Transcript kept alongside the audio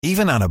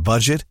Even on a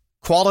budget,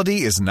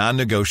 quality is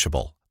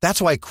non-negotiable.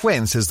 That's why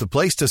Quince is the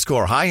place to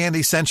score high-end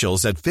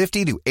essentials at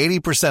 50 to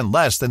 80%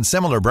 less than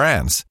similar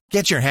brands.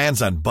 Get your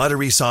hands on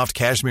buttery soft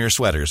cashmere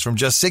sweaters from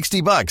just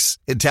 $60,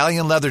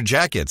 Italian leather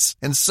jackets,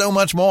 and so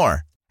much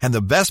more. And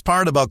the best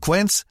part about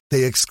Quince,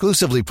 they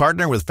exclusively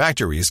partner with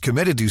factories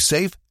committed to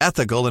safe,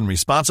 ethical, and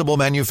responsible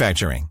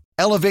manufacturing.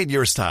 Elevate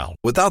your style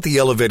without the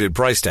elevated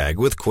price tag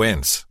with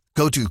Quince.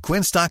 Go to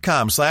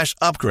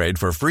quince.com/upgrade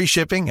for free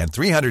shipping and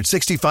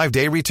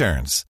 365-day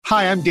returns.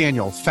 Hi, I'm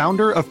Daniel,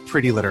 founder of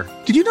Pretty Litter.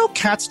 Did you know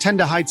cats tend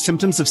to hide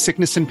symptoms of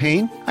sickness and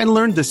pain? I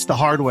learned this the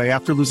hard way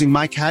after losing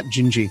my cat,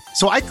 Gingy.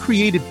 So I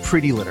created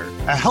Pretty Litter,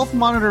 a health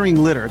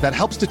monitoring litter that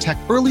helps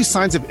detect early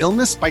signs of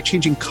illness by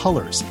changing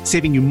colors,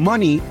 saving you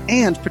money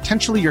and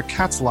potentially your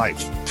cat's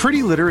life.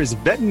 Pretty Litter is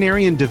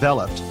veterinarian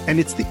developed, and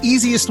it's the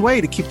easiest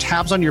way to keep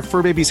tabs on your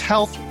fur baby's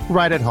health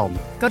right at home.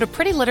 Go to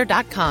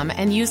prettylitter.com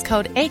and use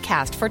code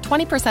ACAST for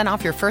 20%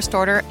 off your first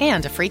order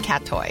and a free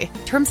cat toy.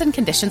 Terms and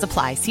conditions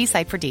apply. See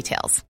site for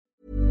details.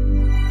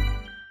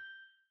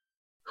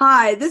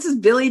 Hi, this is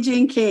Billie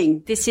Jean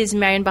King. This is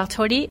Marion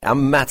Bartoli.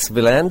 I'm Mats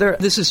Wilander.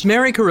 This is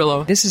Mary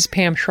Carrillo. This is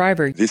Pam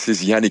Shriver. This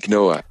is Yannick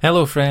Noah.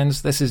 Hello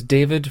friends, this is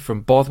David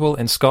from Bothwell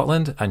in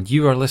Scotland, and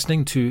you are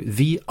listening to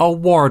the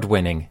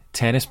award-winning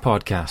Tennis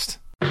Podcast.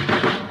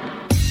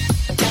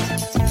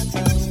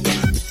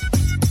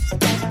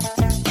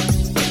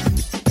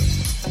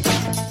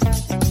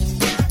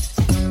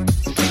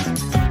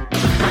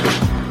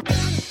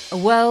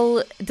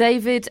 Well,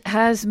 David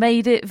has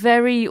made it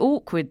very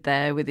awkward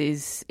there with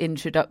his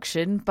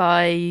introduction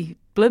by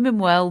blooming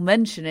well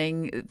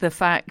mentioning the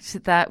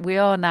fact that we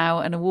are now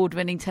an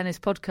award-winning tennis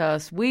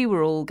podcast. We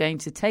were all going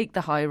to take the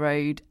high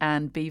road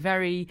and be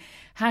very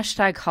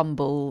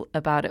 #humble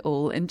about it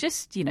all and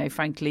just,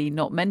 frankly,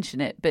 not mention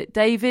it. But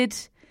David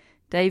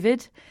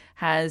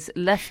has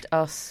left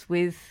us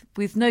with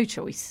no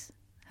choice,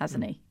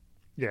 hasn't he?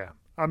 Yeah.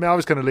 I mean, I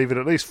was going to leave it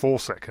at least 4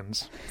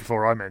 seconds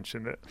before I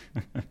mentioned it.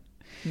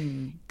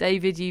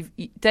 David,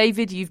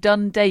 you've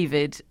done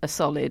David a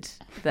solid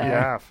there.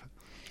 Yeah,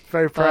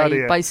 very proud of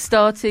you. By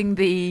starting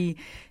the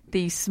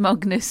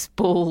smugness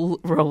ball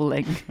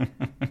rolling.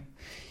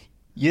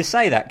 You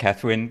say that,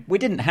 Catherine. We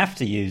didn't have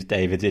to use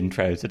David's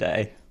intro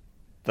today,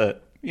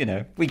 but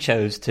we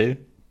chose to.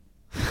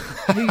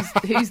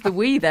 Who's the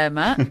we there,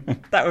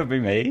 Matt? That would be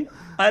me.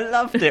 I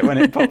loved it when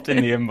it popped in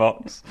the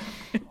inbox.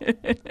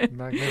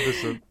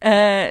 Magnificent.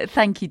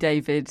 Thank you,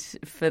 David,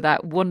 for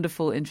that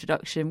wonderful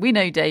introduction. We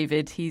know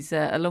David. He's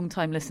a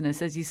long-time listener.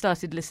 Says he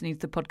started listening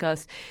to the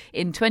podcast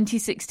in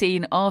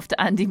 2016 after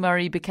Andy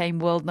Murray became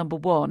world number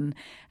one,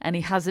 and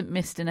he hasn't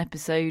missed an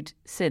episode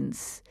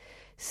since.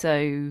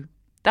 So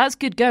that's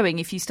good going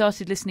if you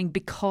started listening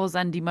because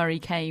Andy Murray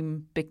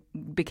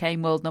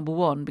became world number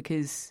one,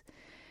 because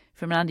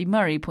from an Andy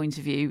Murray point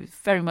of view,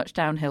 very much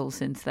downhill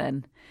since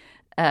then.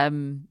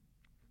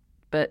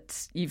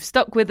 But you've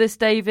stuck with us,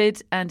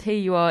 David, and here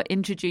you are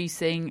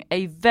introducing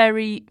a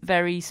very,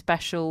 very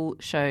special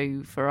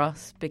show for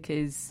us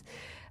because,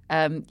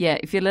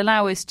 if you'll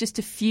allow us just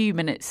a few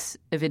minutes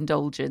of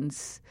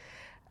indulgence,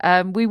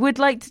 we would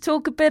like to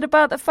talk a bit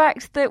about the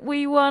fact that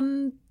we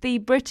won the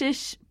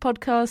British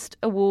Podcast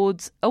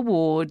Awards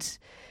award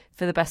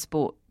for the Best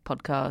Sport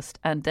podcast,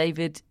 and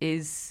David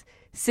is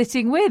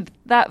sitting with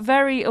that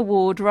very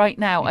award right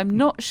now. I'm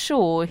not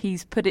sure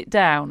he's put it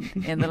down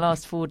in the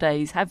last 4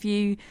 days. Have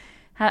you?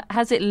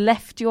 Has it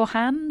left your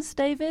hands,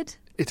 David?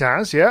 It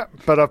has, yeah,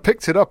 but I've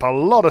picked it up a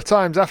lot of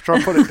times after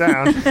I put it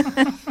down.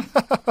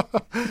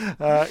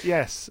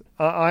 Yes,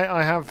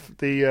 I have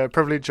the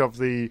privilege of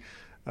the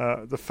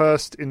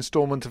first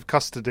instalment of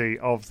custody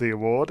of the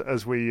award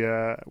as we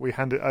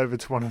hand it over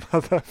to one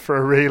another for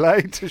a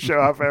relay to show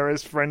our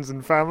various friends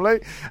and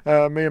family.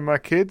 Me and my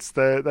kids,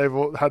 they've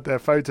all had their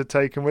photo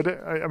taken with it.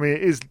 I mean,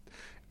 it is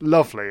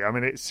lovely. I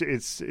mean, it's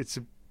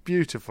a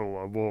beautiful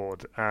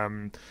award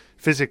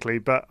physically,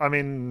 but I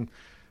mean,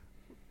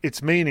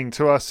 its meaning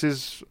to us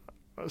is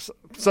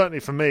certainly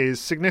for me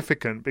is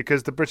significant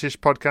because the British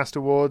Podcast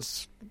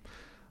Awards,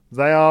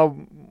 they are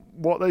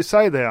what they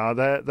say they are.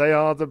 They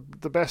are the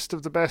best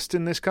of the best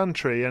in this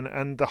country,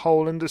 and the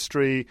whole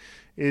industry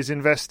is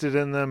invested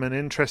in them and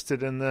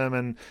interested in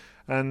them,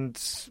 and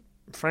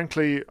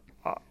frankly,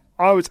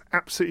 I was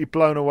absolutely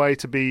blown away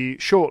to be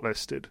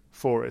shortlisted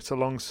for it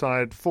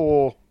alongside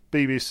 4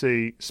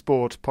 BBC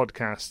Sport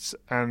podcasts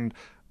and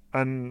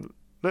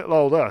little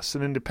old us,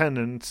 an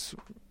independent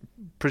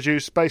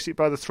produced basically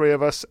by the 3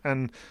 of us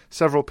and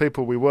several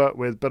people we work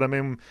with. But I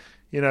mean,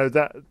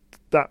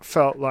 that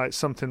felt like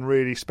something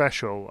really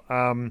special,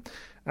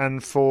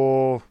 and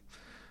for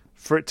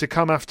it to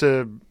come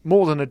after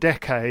more than a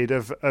decade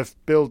of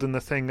building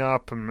the thing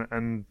up,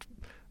 and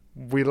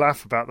we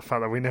laugh about the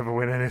fact that we never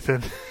win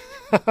anything.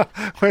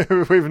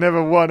 We've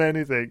never won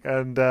anything,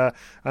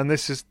 and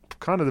this is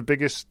kind of the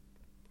biggest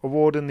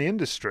award in the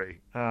industry.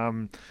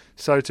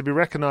 So to be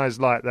recognised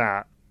like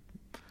that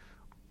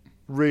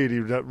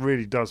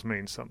really does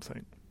mean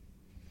something.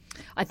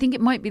 I think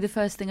it might be the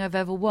first thing I've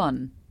ever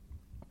won.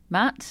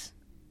 Matt,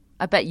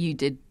 I bet you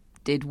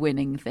did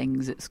winning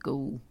things at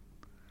school.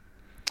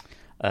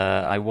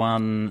 I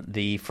won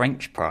the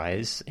French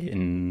prize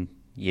in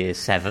year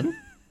 7.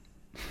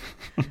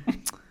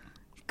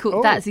 Cool.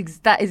 Oh. That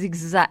is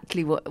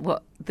exactly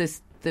what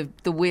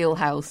the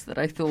wheelhouse that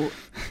I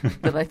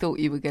thought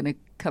you were going to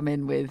come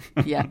in with.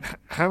 Yeah.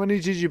 How many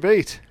did you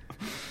beat?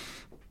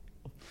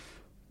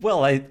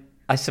 Well,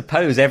 I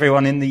suppose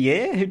everyone in the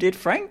year who did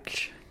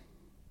French.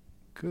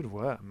 Good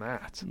work,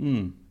 Matt.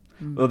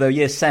 Although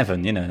year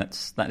 7,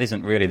 that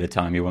isn't really the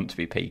time you want to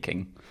be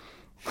peaking.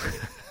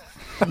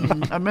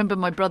 I remember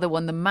my brother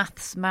won the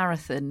maths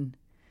marathon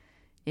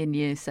in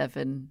year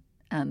 7,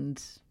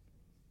 and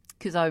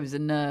because I was a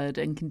nerd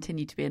and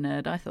continue to be a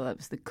nerd, I thought that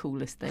was the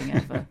coolest thing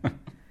ever.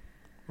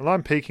 Well,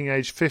 I'm peaking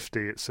age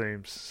 50, it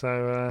seems.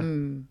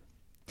 So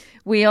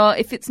We are,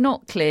 if it's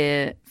not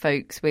clear,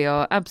 folks, we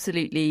are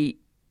absolutely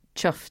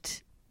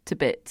chuffed to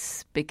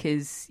bits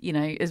because,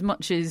 as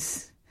much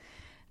as,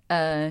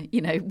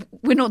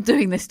 we're not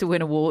doing this to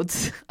win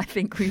awards. I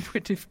think we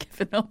would have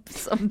given up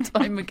some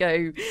time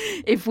ago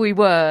if we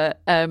were.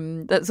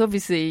 That's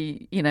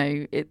obviously,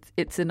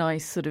 it's a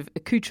nice sort of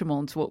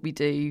accoutrement to what we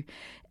do.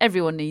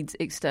 Everyone needs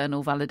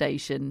external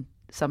validation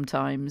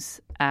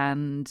sometimes,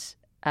 and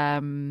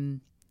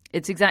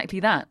it's exactly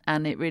that.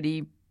 And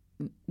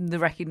the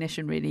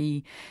recognition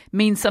really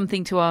means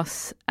something to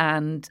us.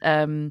 And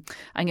I'm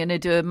going to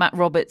do a Matt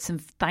Roberts and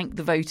thank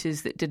the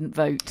voters that didn't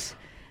vote.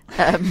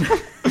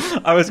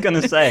 I was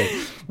going to say,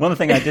 one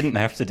thing I didn't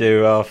have to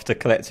do after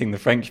collecting the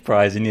French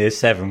prize in year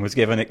 7 was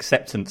give an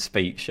acceptance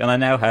speech, and I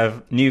now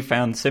have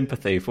newfound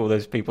sympathy for all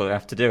those people who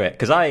have to do it,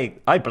 because I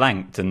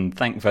blanked and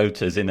thanked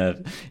voters in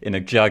a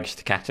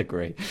judged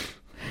category.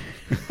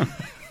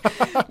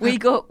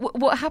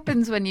 What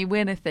happens when you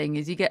win a thing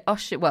is you get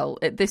ushered, well,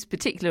 at this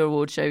particular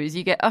award show, is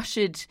you get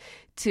ushered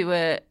to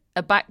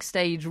a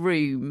backstage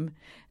room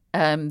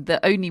that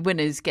only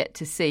winners get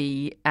to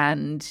see,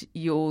 and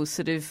you're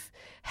sort of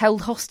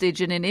held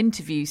hostage in an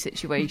interview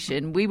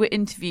situation. We were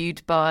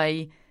interviewed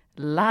by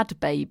Lad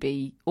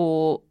Baby,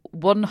 or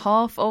one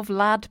half of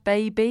Lad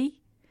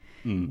Baby,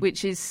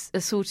 which is a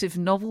sort of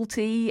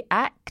novelty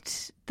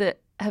act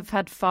that have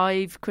had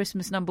 5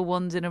 Christmas number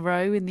 1s in a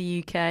row in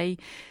the UK.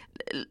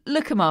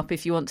 Look them up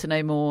if you want to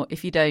know more.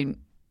 If you don't,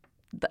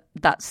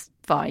 that's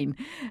fine.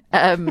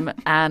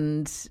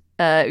 And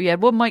we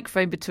had one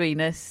microphone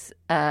between us,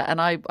 and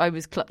I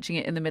was clutching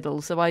it in the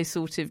middle, so I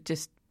sort of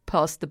just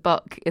passed the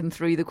buck and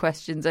threw the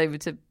questions over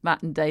to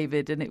Matt and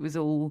David, and it was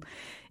all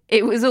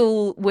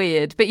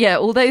weird. But yeah,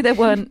 although there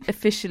weren't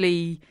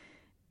officially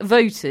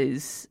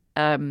voters,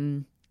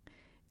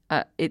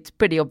 it's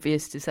pretty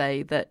obvious to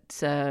say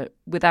that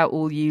without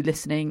all you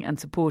listening and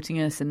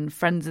supporting us and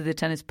friends of the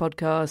Tennis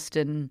Podcast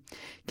and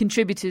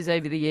contributors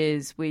over the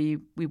years, we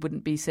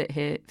wouldn't be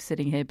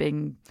sitting here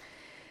being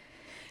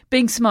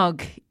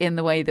smug in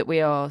the way that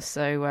we are.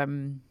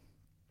 So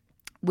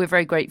we're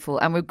very grateful,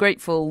 and we're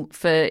grateful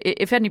for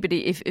if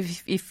anybody,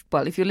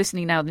 if you're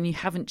listening now, then you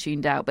haven't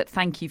tuned out. But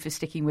thank you for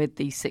sticking with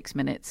these 6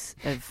 minutes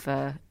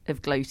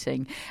of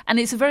gloating. And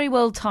it's a very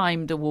well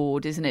timed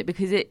award, isn't it?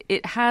 Because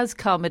it has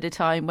come at a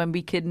time when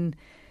we can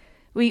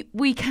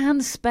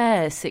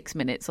spare 6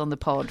 minutes on the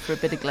pod for a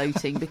bit of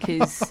gloating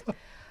because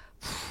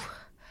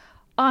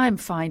I'm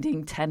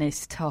finding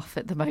tennis tough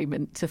at the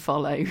moment to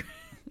follow.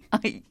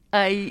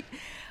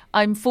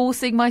 I'm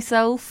forcing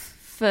myself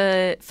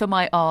for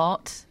my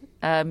art.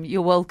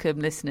 You're welcome,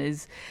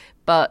 listeners,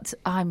 but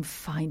I'm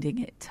finding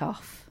it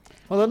tough.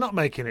 Well, they're not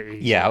making it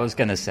easy. Yeah, I was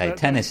going to say,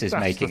 tennis is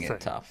making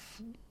it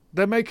tough.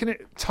 They're making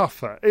it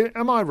tougher.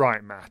 Am I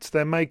right, Matt?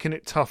 They're making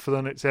it tougher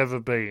than it's ever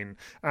been.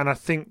 And I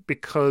think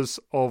because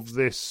of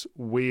this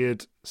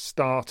weird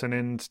start and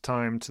end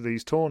time to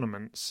these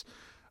tournaments,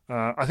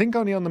 I think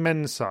only on the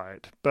men's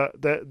side,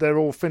 but they're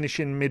all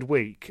finishing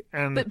midweek.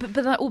 And but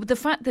the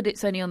fact that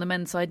it's only on the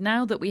men's side,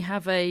 now that we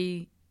have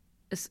a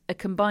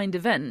combined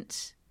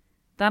event,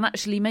 that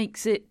actually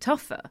makes it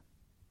tougher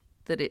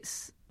that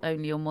it's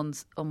only on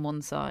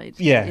one side.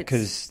 Yeah,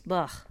 because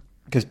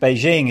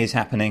Beijing is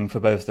happening for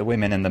both the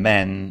women and the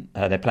men.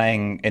 They're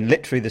playing in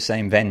literally the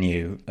same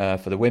venue.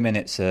 For the women,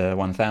 it's a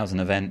 1,000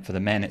 event. For the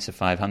men, it's a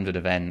 500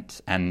 event,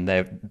 and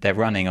they're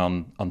running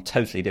on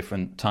totally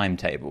different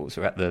timetables.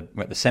 We're at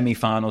the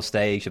semi-final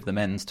stage of the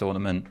men's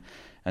tournament,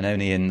 and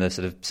only in the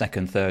sort of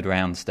second, third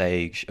round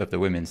stage of the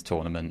women's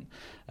tournament.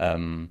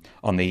 On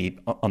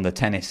the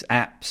tennis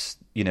apps,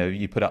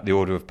 you put up the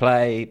order of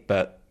play,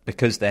 but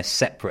because they're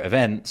separate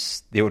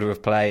events, the order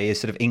of play is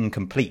sort of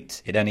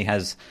incomplete. It only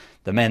has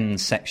the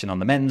men's section on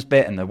the men's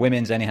bit, and the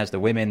women's only has the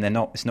women.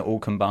 It's not all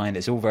combined.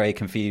 It's all very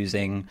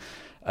confusing.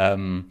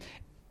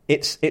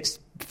 It's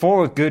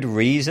for a good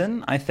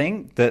reason, I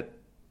think, that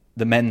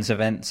the men's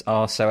events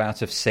are so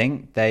out of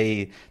sync.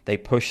 They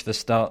pushed the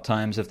start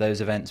times of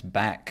those events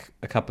back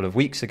a couple of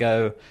weeks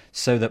ago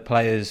so that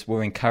players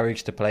were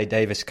encouraged to play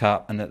Davis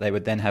Cup and that they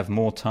would then have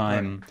more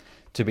time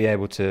to be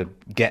able to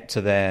get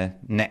to their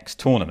next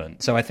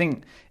tournament. So I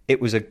think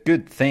it was a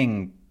good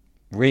thing,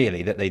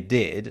 really, that they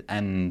did.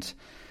 And,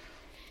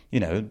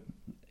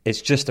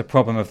 it's just a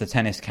problem of the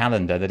tennis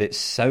calendar that it's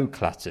so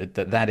cluttered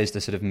that is the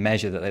sort of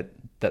measure that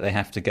they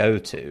have to go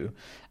to.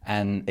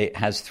 And it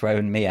has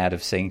thrown me out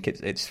of sync.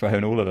 It's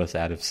thrown all of us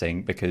out of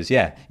sync because,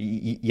 yet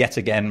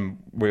again,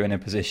 we're in a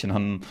position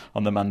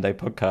on the Monday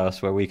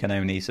podcast where we can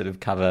only sort of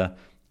cover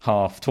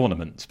half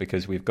tournaments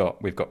because we've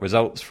got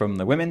results from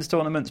the women's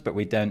tournaments, but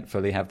we don't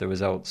fully have the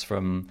results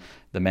from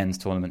the men's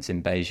tournaments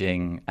in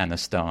Beijing and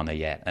Astana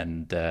yet.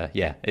 And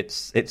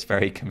it's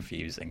very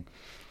confusing.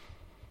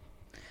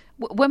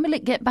 When will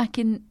it get back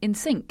in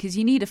sync? Because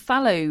you need a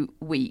fallow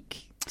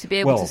week to be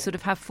able to sort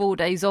of have 4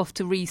 days off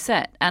to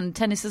reset, and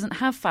tennis doesn't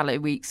have fallow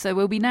weeks. So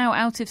will we now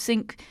out of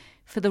sync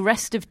for the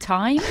rest of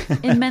time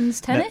in men's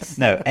tennis?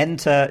 No,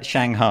 enter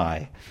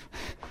Shanghai.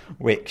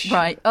 Which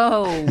right?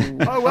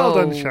 Well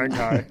done,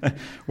 Shanghai.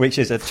 Which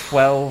is a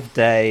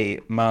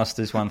 12-day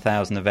Masters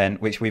 1000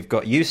 event, which we've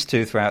got used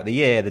to throughout the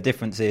year. The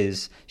difference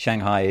is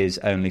Shanghai is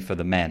only for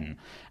the men,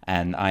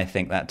 and I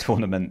think that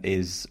tournament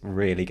is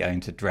really going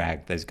to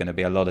drag. There's going to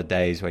be a lot of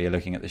days where you're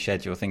looking at the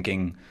schedule,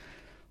 thinking,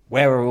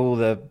 where are all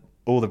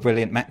the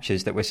brilliant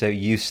matches that we're so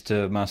used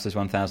to Masters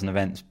 1000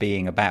 events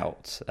being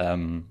about?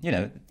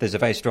 There's a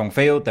very strong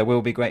field. There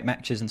will be great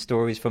matches and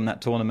stories from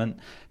that tournament,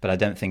 but I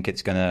don't think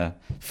it's going to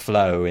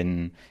flow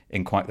in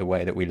quite the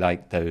way that we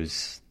like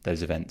those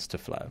events to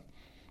flow.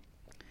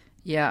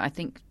 Yeah, I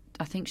think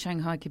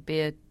Shanghai could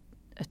be a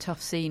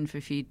tough scene for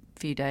a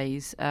few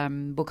days.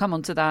 We'll come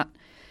on to that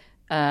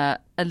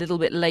a little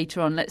bit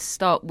later on. Let's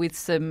start with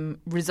some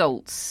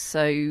results.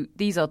 So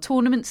these are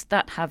tournaments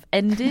that have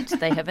ended.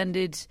 They have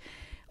ended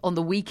on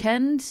the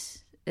weekend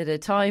at a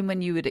time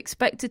when you would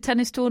expect a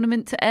tennis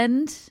tournament to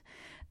end.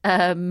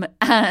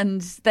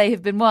 And they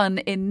have been won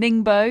in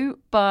Ningbo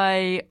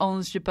by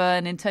Ons Jabeur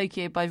and in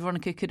Tokyo by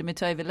Veronika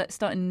Kudermetova. Let's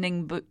start in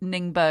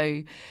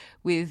Ningbo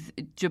with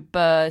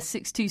Jabeur.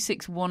 6-2,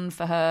 6-1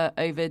 for her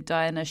over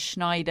Diana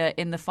Schneider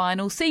in the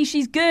final. See,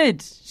 she's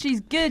good. She's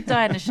good,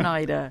 Diana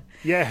Schneider.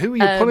 Yeah, who are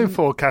you pulling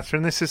for,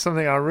 Catherine? This is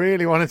something I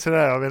really wanted to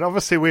know. I mean,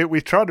 obviously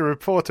we try to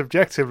report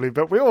objectively,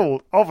 but we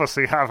all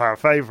obviously have our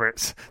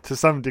favourites to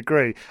some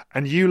degree,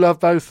 and you love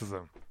both of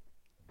them.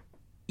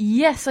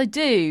 Yes, I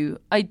do.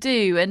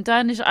 And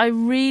I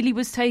really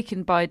was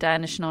taken by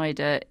Diana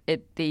Schneider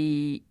at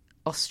the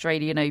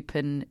Australian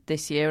Open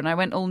this year, and I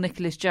went all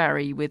Nicholas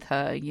Jarry with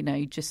her,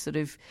 just sort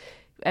of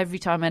every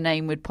time her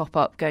name would pop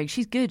up going,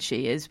 she's good,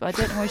 she is, but I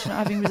don't know why she's not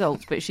having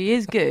results, but she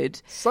is good.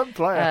 Fun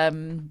player.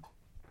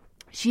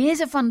 She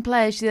is a fun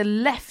player. She's a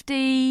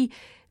lefty.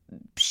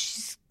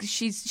 She's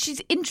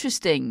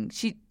interesting.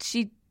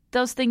 She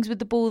does things with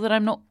the ball that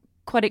I'm not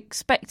quite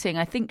expecting.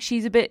 I think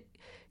she's a bit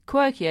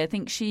quirky. I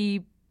think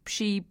she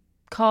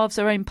carves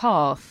her own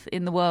path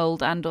in the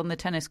world and on the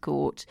tennis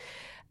court,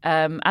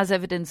 as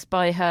evidenced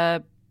by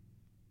her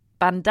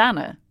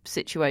bandana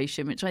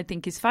situation, which I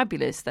think is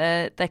fabulous.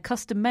 They're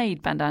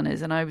custom-made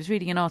bandanas, and I was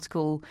reading an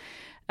article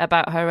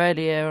about her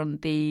earlier on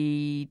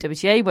the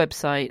WTA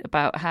website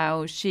about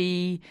how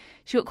she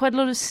got quite a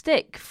lot of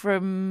stick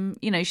from,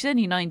 she's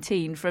only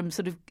 19, from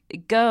sort of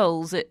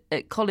girls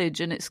at college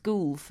and at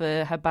school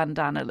for her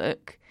bandana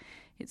look.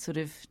 It's sort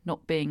of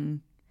not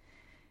being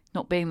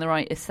the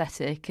right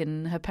aesthetic,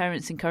 and her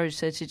parents encouraged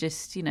her to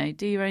just,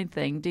 do your own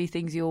thing, do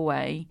things your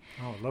way.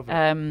 Oh, love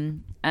it.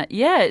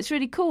 It's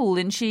really cool,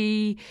 and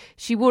she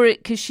wore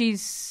it because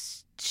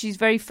she's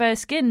very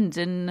fair-skinned,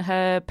 and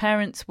her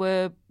parents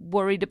were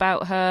worried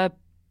about her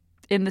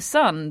in the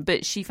sun,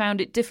 but she found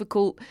it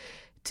difficult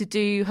to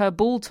do her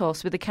ball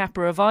toss with a cap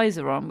or a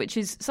visor on, which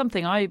is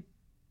something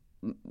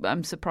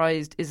I'm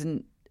surprised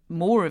isn't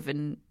more of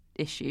an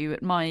issue.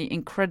 At my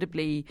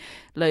incredibly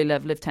low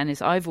level of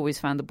tennis, I've always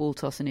found the ball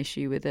toss an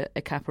issue with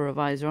a cap or a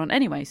visor on.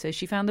 Anyway, so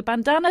she found the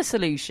bandana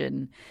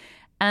solution,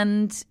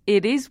 and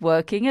it is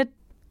working a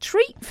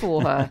treat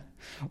for her.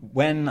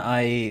 When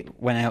I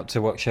went out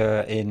to watch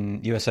her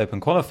in US Open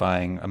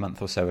qualifying a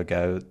month or so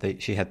ago,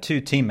 she had two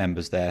team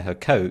members there, her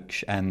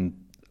coach and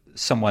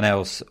someone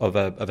else of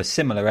a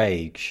similar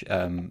age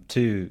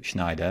to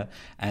Schneider,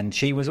 and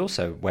she was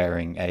also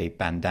wearing a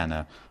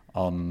bandana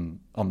on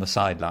the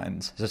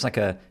sidelines. So it's like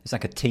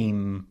a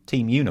team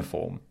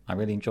uniform. I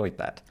really enjoyed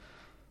that.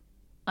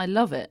 I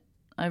love it.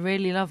 I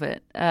really love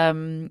it.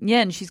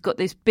 And she's got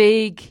this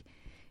big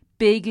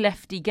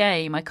lefty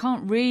game. I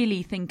can't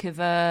really think of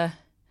an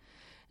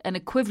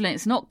equivalent.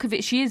 It's not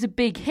Kvitova. She is a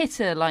big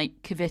hitter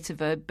like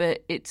Kvitova,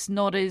 but it's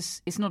not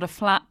a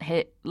flat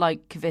hit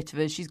like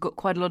Kvitova. She's got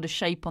quite a lot of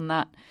shape on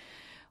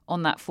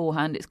that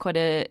forehand. It's quite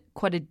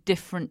a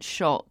different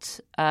shot.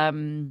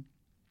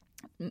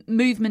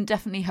 Movement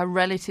definitely her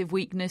relative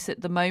weakness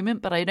at the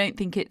moment, but I don't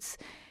think it's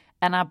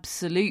an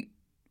absolute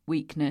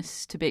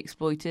weakness to be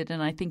exploited,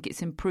 and I think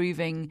it's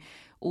improving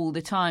all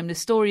the time. The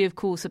story, of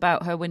course,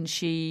 about her when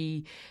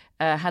she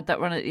had that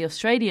run at the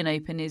Australian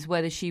Open is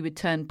whether she would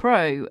turn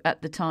pro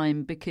at the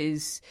time,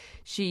 because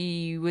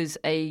she was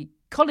a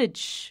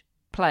college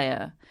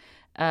player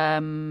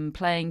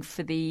playing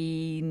for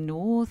the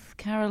North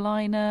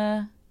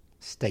Carolina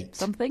State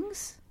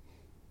somethings.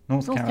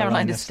 North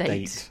Carolina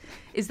State.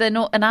 Is there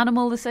not an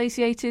animal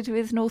associated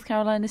with North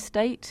Carolina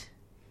State?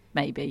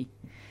 Maybe.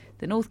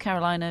 The North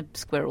Carolina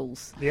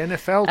Squirrels. The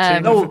NFL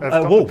team of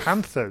the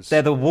Panthers.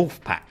 They're the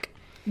Wolf Pack.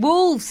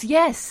 Wolves,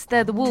 yes,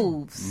 they're the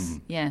Wolves.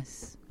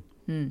 Yes.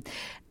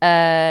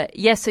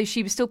 So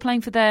she was still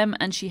playing for them,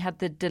 and she had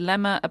the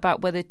dilemma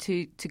about whether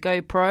to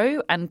go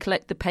pro and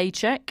collect the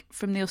paycheck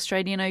from the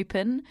Australian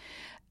Open,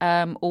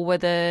 or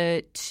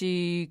whether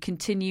to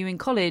continue in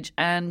college.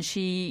 And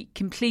she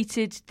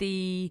completed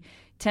the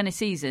tennis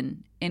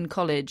season in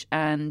college,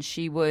 and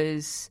she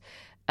was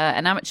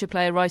an amateur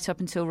player right up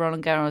until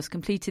Roland Garros,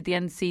 completed the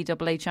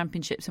NCAA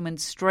championships and went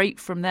straight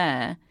from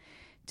there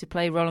to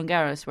play Roland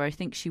Garros, where I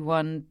think she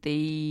won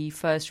the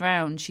first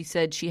round. She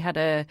said she had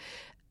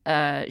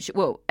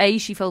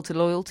she felt a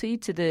loyalty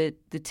to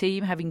the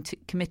team, having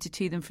committed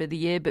to them for the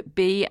year, but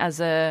B,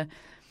 as a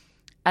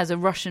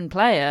Russian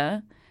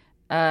player,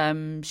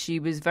 she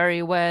was very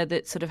aware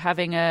that sort of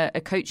having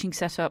a coaching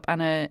setup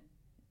and a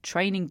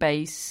training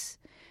base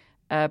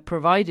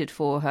provided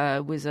for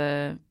her was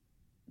a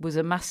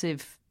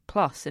massive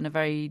plus in a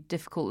very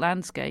difficult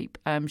landscape.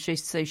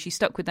 So she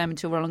stuck with them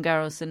until Roland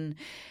Garros and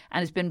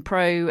has been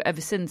pro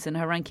ever since, and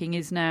her ranking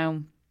is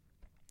now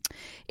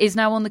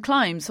on the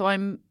climb. So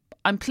I'm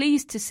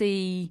pleased to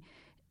see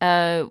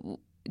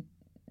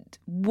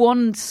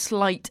one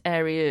slight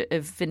area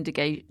of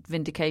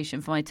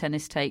vindication for my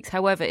tennis takes.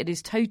 However, it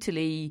is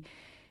totally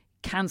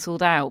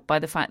cancelled out by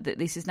the fact that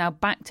this is now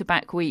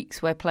back-to-back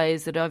weeks where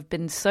players that I've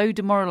been so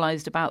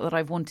demoralised about that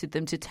I've wanted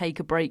them to take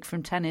a break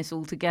from tennis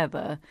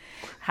altogether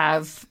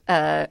have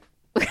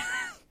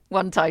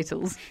won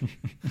titles.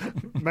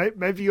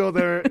 Maybe you're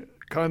the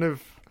kind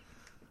of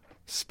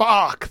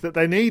spark that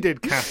they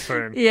needed,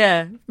 Catherine.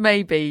 Yeah,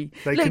 maybe.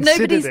 Look,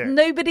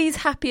 nobody's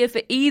happier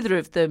for either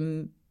of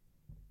them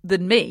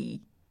than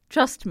me.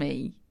 Trust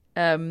me.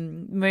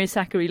 Maria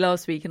Sakkari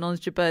last week and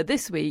Ons Jabeur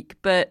this week,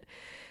 but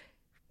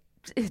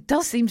it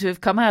does seem to have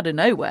come out of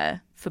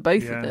nowhere for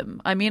both of them.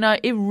 I mean,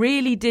 it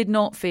really did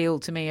not feel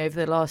to me over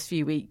the last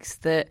few weeks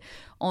that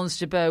Ons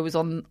Jabeur was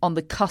on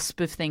the cusp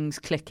of things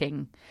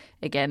clicking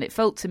again. It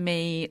felt to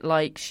me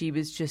like she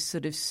was just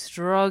sort of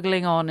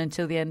struggling on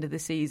until the end of the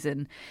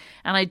season.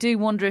 And I do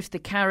wonder if the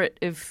carrot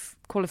of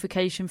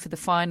qualification for the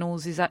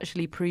finals is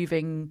actually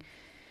proving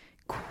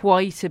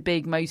quite a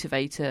big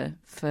motivator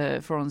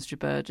for Ons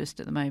Jabeur just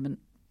at the moment.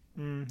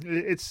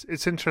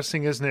 It's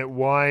interesting, isn't it?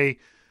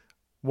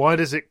 Why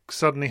does it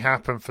suddenly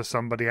happen for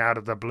somebody out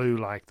of the blue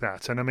like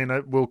that? And I mean,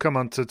 we'll come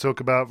on to talk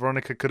about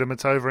Veronika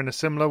Kudermetova in a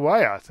similar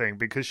way, I think,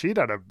 because she'd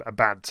had a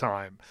bad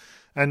time.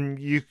 And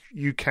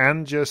you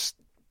can just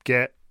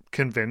get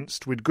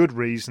convinced with good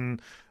reason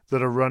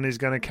that a run is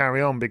going to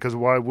carry on, because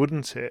why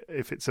wouldn't it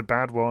if it's a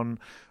bad one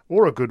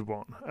or a good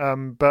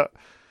one? But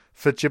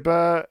for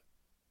Jabeur,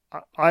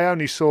 I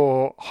only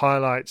saw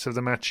highlights of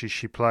the matches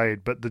she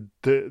played, but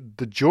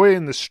the joy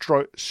in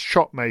the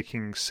shot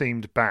making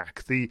seemed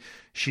back.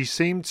 She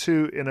seemed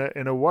to,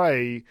 in a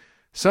way,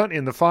 certainly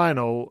in the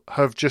final,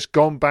 have just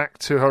gone back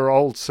to her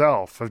old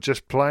self of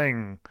just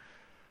playing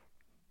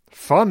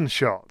fun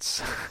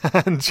shots.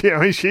 And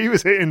she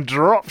was hitting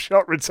drop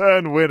shot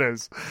return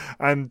winners,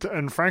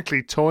 and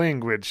frankly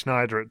toying with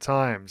Schneider at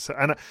times.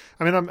 And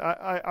I mean,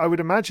 I would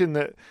imagine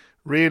that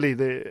really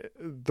the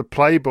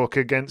playbook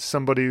against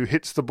somebody who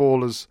hits the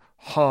ball as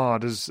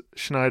hard as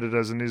Schneider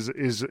does and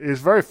is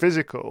very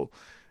physical,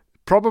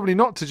 probably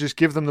not to just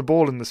give them the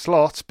ball in the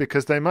slot,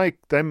 because they're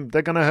going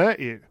to hurt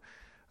you,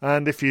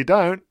 and if you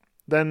don't,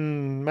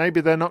 then maybe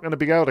they're not going to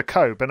be able to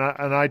cope.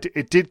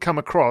 It did come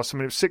across. I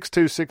mean, it was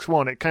 6-2,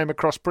 6-1. It came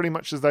across pretty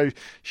much as though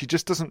she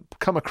just doesn't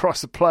come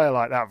across a player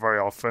like that very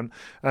often.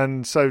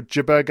 And so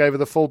Jabeur gave her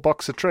the full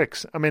box of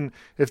tricks. I mean,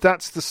 if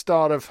that's the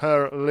start of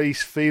her at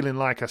least feeling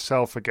like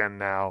herself again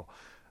now,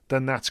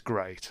 then that's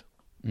great.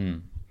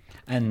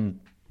 And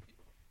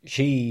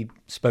she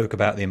spoke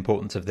about the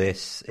importance of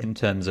this in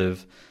terms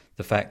of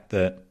the fact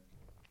that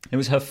it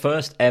was her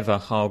first ever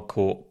hard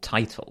court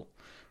title,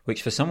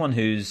 which for someone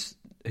who's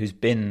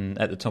been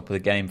at the top of the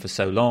game for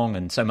so long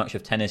and so much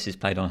of tennis is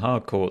played on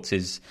hard courts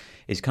is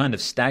kind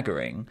of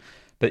staggering.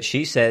 But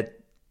she said,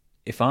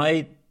 if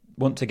I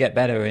want to get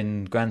better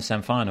in Grand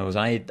Slam finals,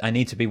 I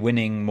need to be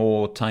winning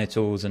more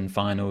titles and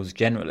finals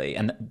generally.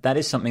 And that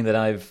is something that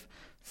I've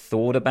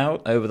thought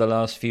about over the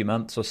last few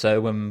months or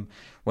so when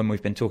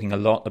we've been talking a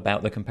lot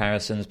about the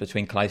comparisons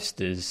between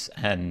Clijsters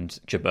and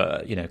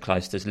Jabeur.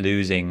 Clijsters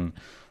losing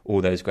all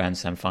those Grand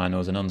Slam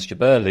finals and Ons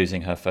Jabeur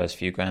losing her first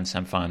few Grand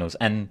Slam finals.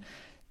 And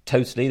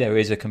totally, there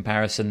is a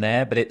comparison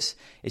there, but it's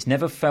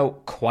never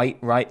felt quite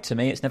right to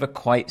me. It's never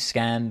quite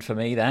scanned for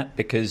me, that,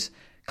 because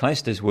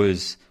Clijsters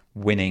was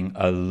winning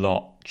a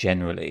lot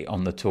generally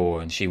on the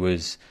tour, and she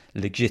was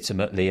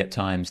legitimately at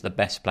times the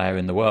best player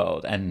in the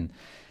world, and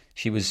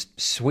she was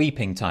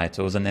sweeping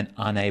titles and then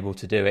unable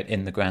to do it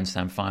in the Grand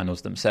Slam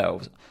finals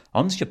themselves.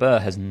 Ons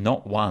Jabeur has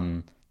not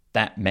won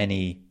that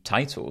many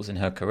titles in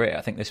her career.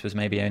 I think this was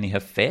maybe only her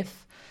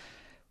fifth.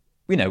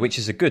 Which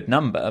is a good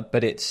number,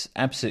 but it's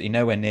absolutely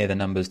nowhere near the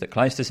numbers that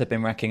Clijsters have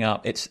been racking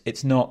up.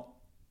 It's not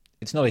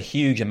a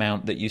huge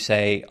amount that you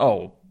say,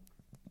 oh,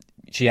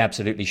 she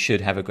absolutely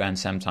should have a Grand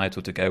Slam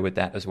title to go with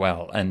that as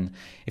well. And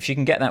if she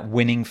can get that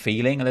winning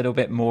feeling a little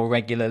bit more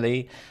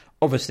regularly,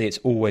 obviously it's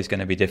always going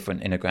to be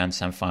different in a Grand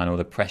Slam final.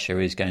 The pressure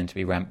is going to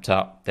be ramped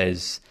up.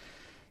 There's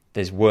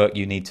work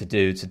you need to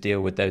do to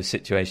deal with those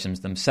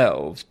situations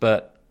themselves,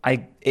 but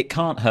it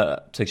can't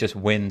hurt to just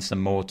win some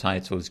more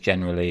titles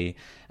generally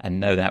and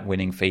know that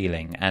winning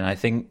feeling. And I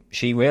think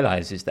she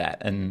realises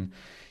that. And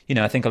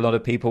I think a lot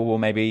of people will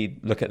maybe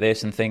look at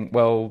this and think,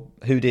 well,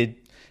 who did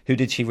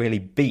she really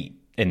beat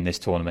in this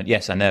tournament?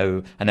 Yes, I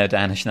know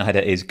Diana Schneider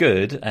is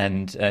good,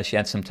 and she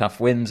had some tough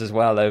wins as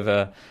well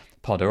over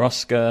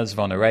Podoroska,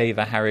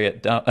 Zvonareva,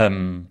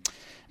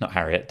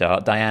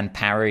 Diane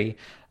Parry.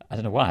 I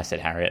don't know why I said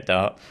Harriet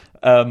Dart.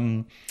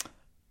 So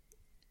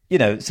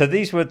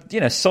these were,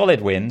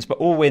 solid wins, but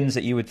all wins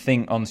that you would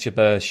think Ons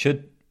Jabeur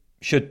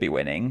should be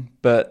winning.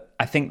 But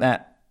I think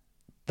that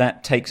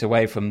takes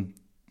away from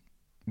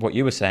what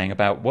you were saying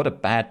about what a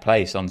bad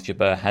place Ons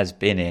Jabeur has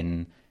been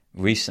in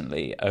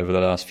recently over the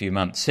last few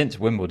months. Since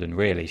Wimbledon,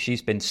 really,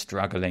 she's been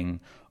struggling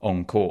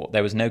on court.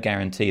 There was no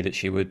guarantee that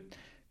she would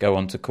go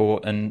onto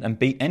court and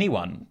beat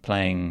anyone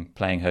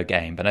playing her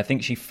game. But I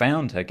think she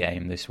found her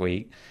game this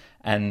week,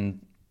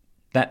 and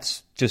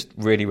that's just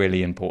really,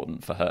 really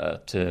important for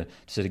her to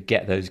sort of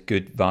get those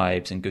good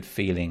vibes and good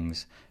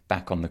feelings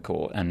back on the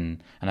court.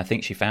 And I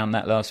think she found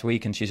that last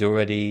week, and she's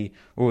already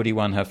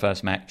won her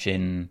first match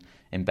in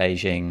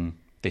Beijing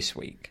this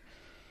week.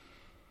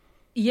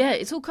 Yeah,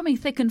 it's all coming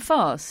thick and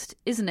fast,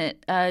 isn't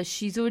it?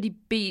 She's already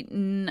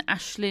beaten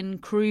Ashlyn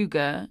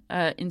Kruger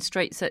in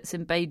straight sets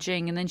in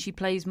Beijing, and then she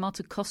plays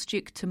Marta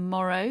Kostyuk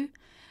tomorrow.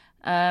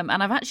 And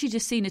I've actually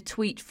just seen a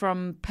tweet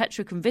from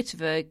Petra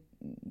Kvitova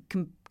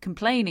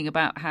complaining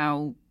about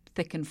how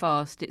thick and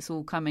fast it's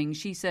all coming.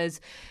 She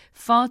says,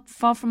 far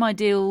from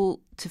ideal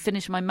to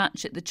finish my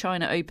match at the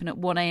China Open at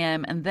 1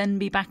 a.m. and then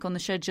be back on the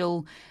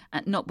schedule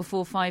at not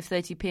before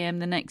 5:30 p.m.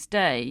 the next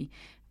day,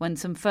 when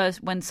some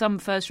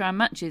first round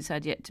matches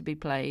had yet to be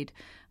played.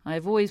 I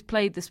have always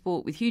played the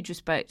sport with huge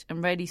respect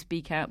and rarely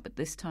speak out, but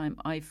this time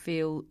I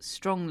feel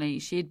strongly.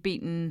 She had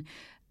beaten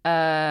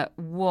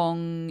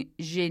Wang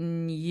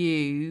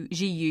Jiyu,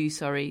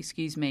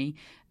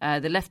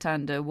 the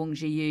left-hander Wang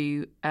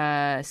Jiyu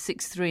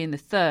 6-3 in the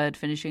third,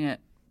 finishing at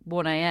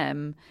 1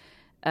 a.m.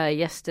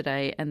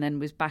 Yesterday, and then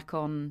was back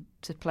on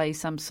to play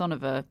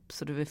Samsonova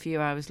sort of a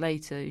few hours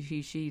later,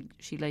 who she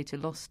later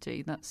lost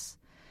to.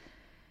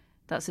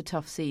 That's a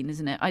tough scene,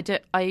 isn't it? I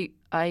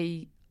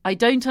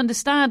don't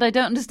understand. I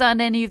don't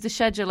understand any of the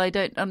schedule. I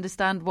don't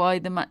understand why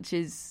the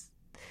matches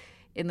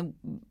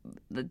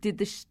did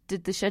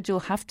the schedule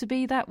have to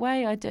be that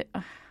way? I don't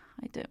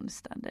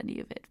understand any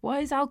of it.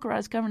 Why is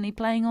Alcaraz currently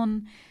playing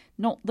on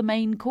not the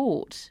main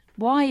court?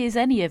 Why is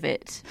any of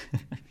it?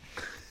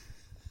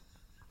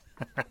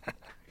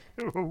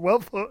 Well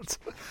put.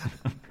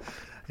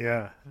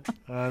 Yeah,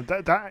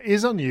 that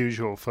is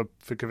unusual for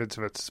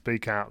Kvitova to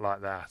speak out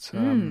like that.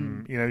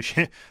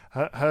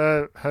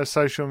 Her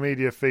social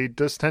media feed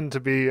does tend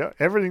to be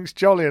everything's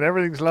jolly and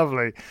everything's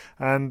lovely,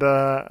 and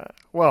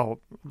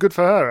good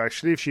for her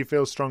actually. If she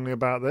feels strongly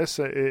about this,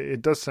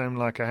 it does sound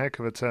like a heck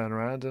of a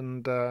turnaround,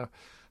 and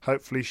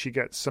hopefully she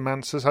gets some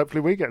answers.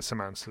 Hopefully we get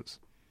some answers.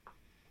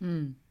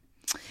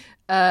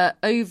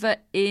 Over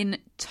in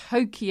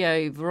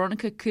Tokyo,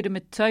 Veronika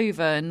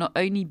Kudermetova not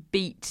only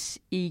beat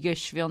Iga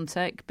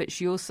Swiatek, but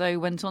she also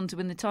went on to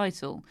win the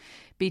title,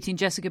 beating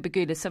Jessica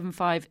Pegula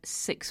 7-5,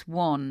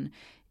 6-1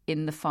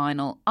 in the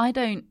final.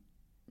 I'm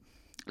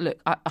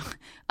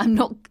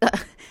not...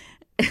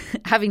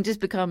 having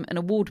just become an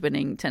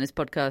award-winning tennis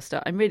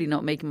podcaster, I'm really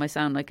not making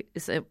myself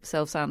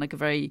sound like a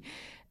very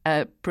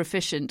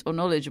proficient or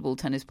knowledgeable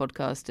tennis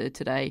podcaster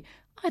today.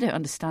 I don't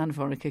understand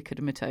Veronika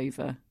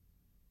Kudermetova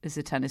as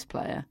a tennis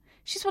player.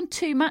 She's won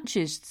 2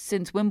 matches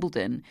since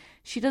Wimbledon.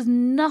 She does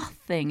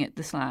nothing at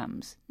the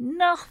slams.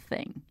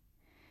 Nothing.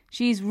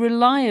 She's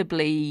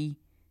reliably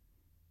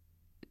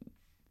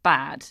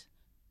bad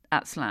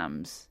at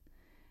slams.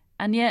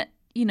 And yet,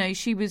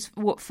 she was,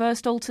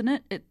 first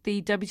alternate at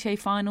the WTA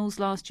finals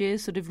last year,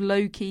 sort of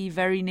low-key,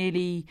 very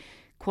nearly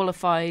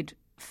qualified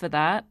for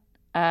that.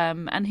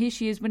 And here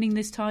she is winning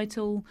this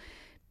title.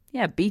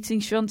 Yeah, beating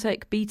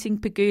Swiatek, beating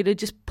Pegula,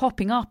 just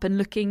popping up and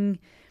looking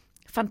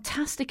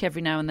fantastic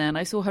every now and then.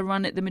 I saw her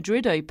run at the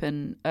Madrid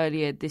Open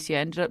earlier this year,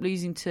 ended up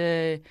losing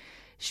to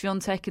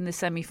Swiatek in the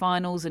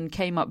semi-finals and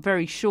came up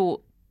very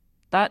short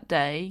that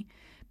day,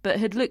 but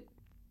had looked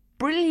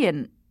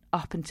brilliant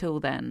up until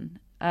then.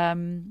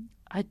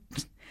 I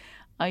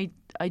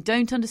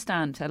don't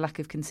understand her lack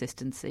of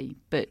consistency,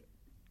 but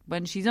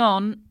when she's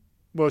on,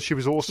 well, she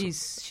was awesome.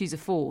 She's a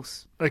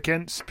force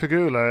against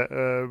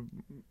Pegula,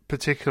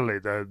 particularly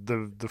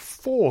the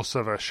force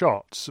of her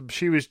shots.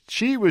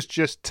 She was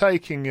just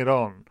taking it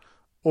on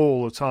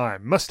all the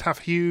time. Must have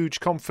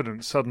huge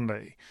confidence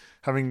suddenly,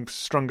 having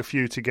strung a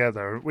few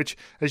together. Which,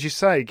 as you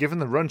say, given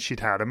the run she'd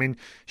had, I mean,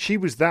 she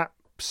was that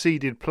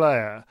seeded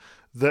player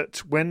that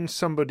when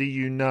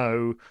somebody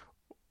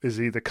is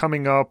either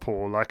coming up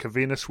or like a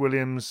Venus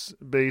Williams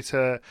beat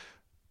her,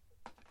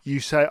 you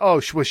say,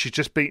 she's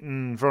just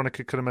beaten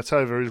Veronika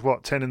Kudermetova, who's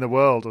 10 in the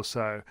world or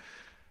so.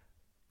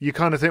 you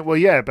kind of think, well,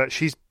 yeah, but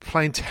she's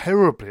playing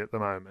terribly at the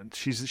moment.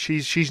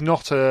 She's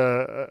not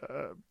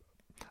a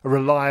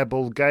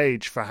reliable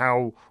gauge for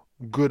how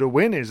good a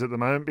win is at the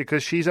moment,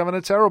 because she's having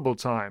a terrible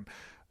time.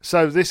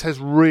 So this has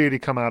really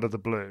come out of the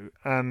blue.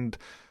 And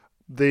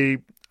the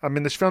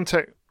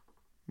Swiatek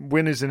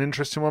win is an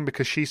interesting one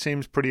because she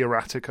seems pretty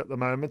erratic at the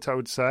moment, I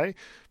would say.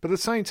 But at the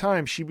same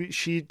time,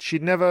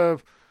 she'd never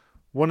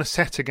won a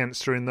set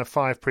against her in the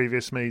 5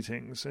 previous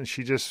meetings, and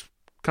she just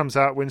comes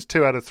out, wins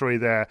 2 out of 3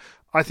 there.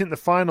 I think the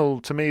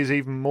final, to me, is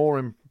even more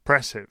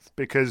impressive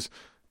because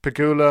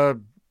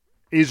Pegula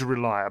is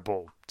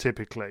reliable,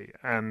 typically,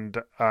 and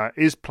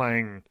is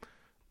playing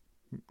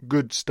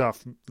good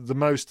stuff the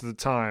most of the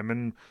time.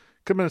 And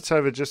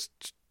Kudermetova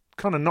just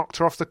kind of knocked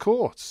her off the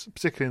court,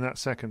 particularly in that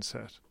second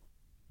set.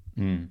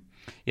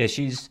 Yeah,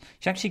 she's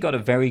actually got a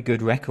very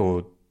good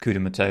record,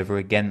 Kudermetova,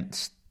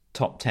 against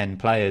top 10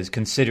 players,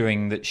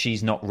 considering that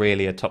she's not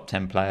really a top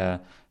 10 player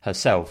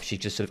herself. She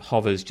just sort of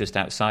hovers just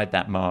outside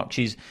that mark.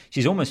 She's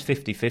almost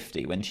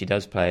 50-50 when she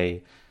does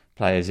play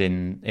players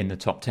in the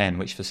top 10,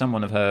 which for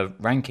someone of her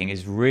ranking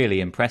is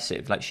really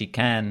impressive. Like she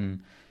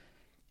can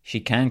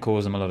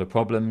cause them a lot of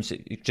problems.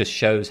 It just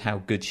shows how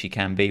good she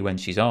can be when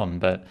she's on.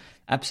 But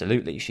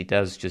absolutely, she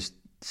does just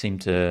seem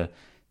to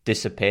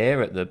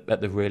disappear at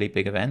the really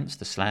big events,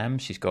 the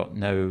slams. She's got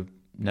no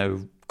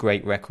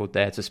great record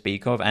there to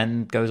speak of,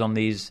 and goes on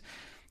these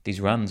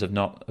runs of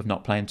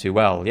not playing too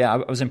well. Yeah, I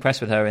was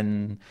impressed with her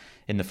in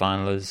the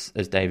final, as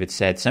David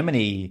said. So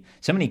many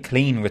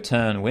clean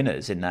return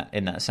winners in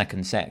that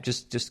second set.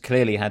 Just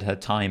clearly had her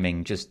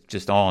timing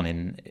just on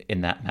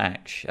in that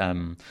match.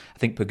 I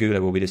think Pegula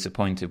will be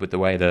disappointed with the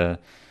way the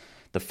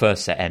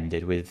first set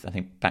ended, with I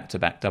think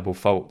back-to-back double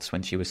faults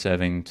when she was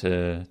serving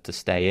to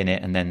stay in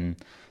it, and then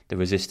the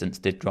resistance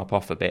did drop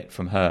off a bit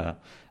from her.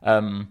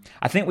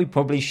 I think we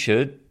probably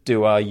should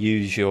do our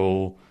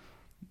usual,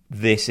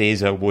 this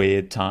is a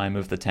weird time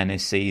of the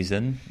tennis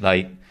season.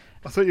 Like,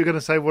 I thought you were going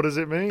to say, what does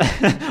it mean?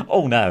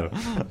 Oh, no.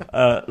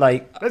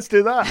 Let's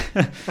do that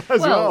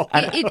as well.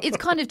 It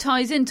kind of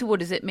ties into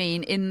what does it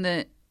mean in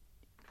the...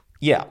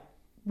 Yeah.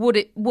 What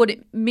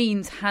it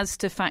means has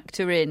to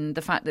factor in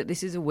the fact that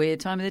this is a weird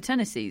time of the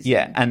tennis season.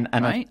 Yeah, and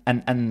right?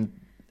 and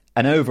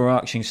an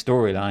overarching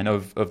storyline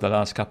of the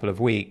last couple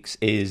of weeks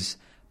is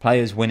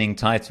players winning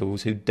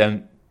titles who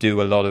don't do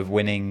a lot of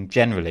winning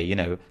generally. You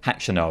know,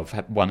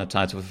 Khachanov won a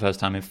title for the first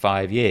time in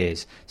 5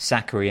 years.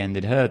 Sakkari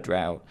ended her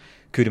drought.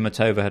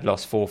 Kudermetova had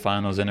lost 4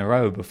 finals in a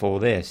row before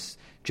this.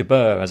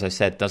 Jabeur, as I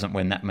said, doesn't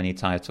win that many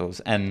titles.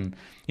 And,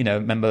 you know,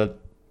 remember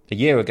a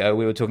year ago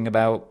we were talking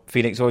about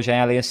Felix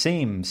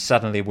Auger-Aliassime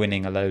suddenly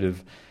winning a load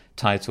of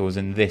titles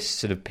in this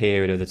sort of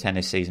period of the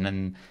tennis season,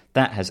 and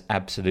that has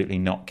absolutely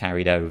not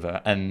carried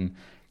over. And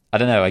I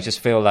don't know, I just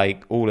feel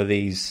like all of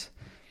these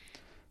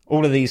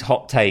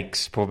hot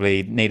takes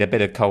probably need a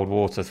bit of cold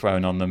water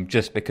thrown on them,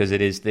 just because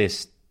it is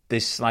this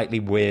slightly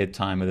weird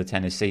time of the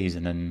tennis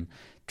season, and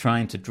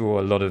trying to draw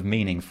a lot of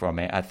meaning from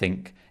it, I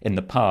think in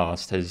the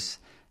past has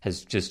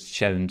just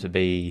shown to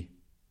be,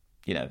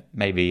 you know,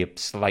 maybe a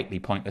slightly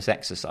pointless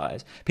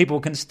exercise. People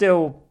can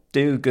still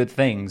do good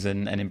things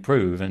and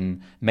improve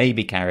and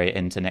maybe carry it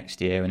into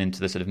next year and into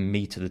the sort of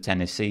meat of the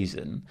tennis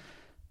season,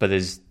 but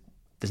there's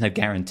no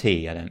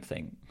guarantee, I don't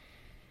think.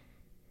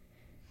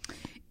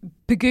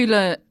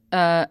 Pegula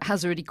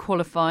has already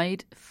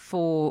qualified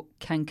for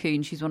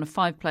Cancun. She's one of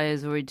 5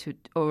 players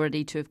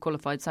already to have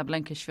qualified.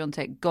 Sabalenka,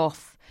 Swiatek,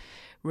 Gauff,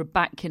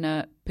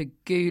 Rybakina,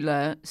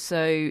 Pegula.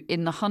 So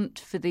in the hunt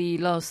for the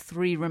last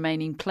 3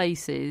 remaining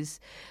places,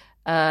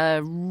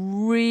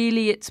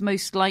 really it's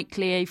most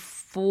likely a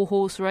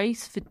 4-horse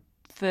race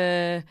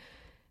for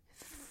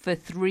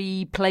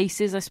 3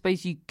 places. I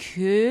suppose you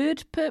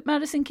could put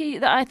Madison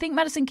Keys. I think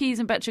Madison Keys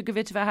and Petra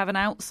Kvitova have an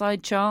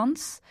outside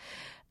chance.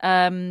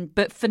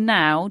 But for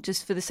now,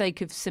 just for the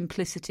sake of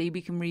simplicity,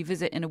 we can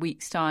revisit in a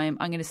week's time.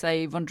 I'm going to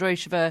say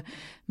Vondrousova,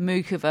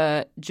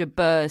 Muchova,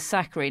 Jabeur,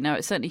 Sakkari. Now,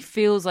 it certainly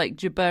feels like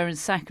Jabeur and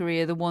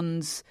Sakkari are the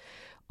ones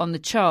on the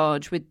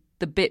charge with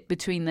the bit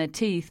between their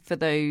teeth for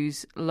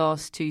those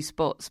last 2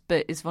 spots.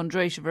 But it's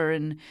Vondrousova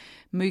and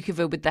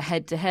Muchova with the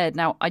head-to-head.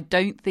 Now, I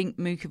don't think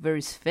Muchova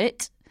is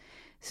fit.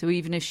 So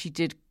even if she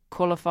did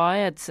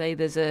qualify, I'd say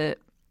there's a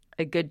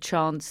good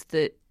chance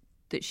that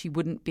she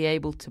wouldn't be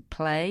able to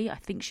play. I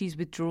think she's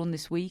withdrawn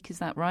this week, is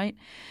that right?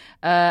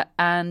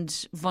 And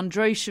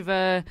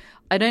Vondrousova,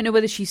 I don't know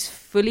whether she's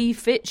fully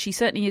fit. She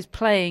certainly is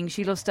playing.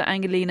 She lost to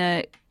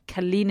Angelina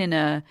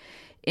Kalinina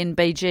in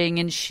Beijing,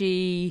 and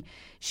she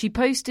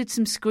posted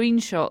some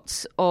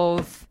screenshots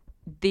of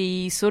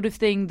the sort of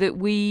thing that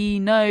we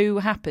know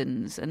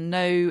happens and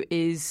know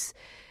is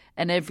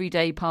an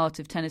everyday part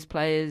of tennis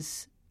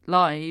players'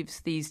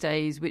 lives these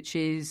days, which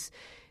is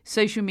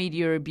social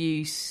media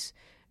abuse,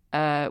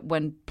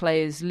 when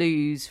players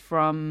lose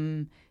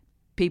from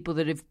people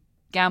that have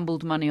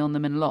gambled money on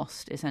them and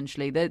lost,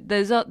 essentially.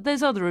 There's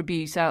other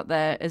abuse out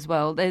there as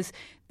well. There's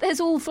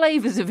all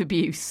flavours of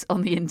abuse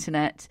on the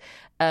internet,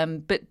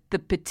 but the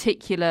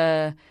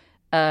particular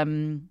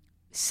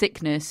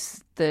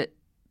sickness that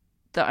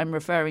I'm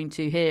referring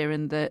to here,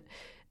 and that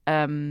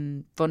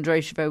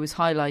Vondrousova was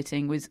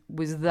highlighting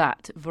was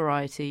that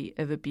variety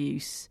of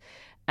abuse,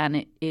 and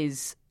it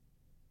is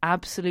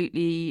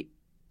absolutely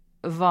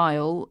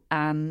vile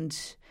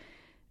and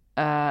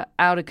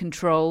out of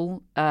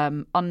control,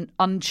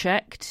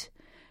 unchecked,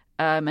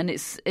 and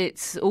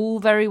it's all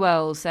very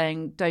well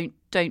saying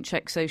don't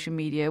check social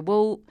media.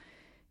 Well,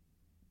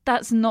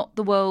 that's not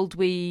the world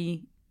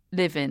we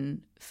live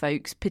in,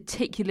 folks.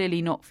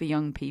 Particularly not for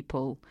young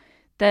people.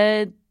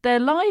 Their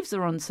lives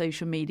are on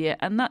social media,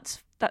 and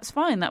that's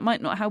fine. That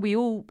might not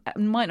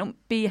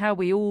be how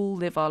we all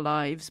live our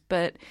lives,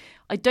 but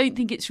I don't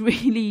think it's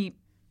really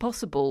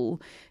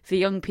possible for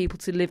young people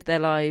to live their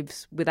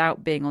lives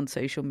without being on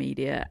social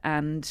media.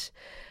 And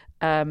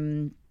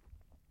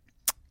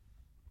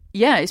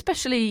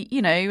especially,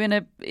 in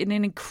an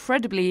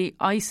incredibly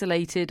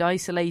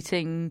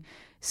isolating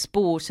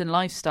sport and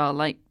lifestyle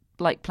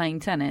like playing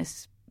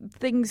tennis,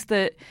 things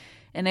that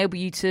enable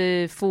you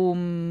to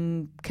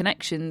form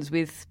connections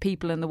with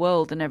people in the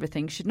world and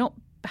everything should not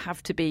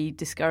have to be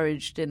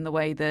discouraged in the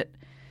way that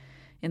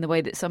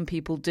some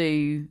people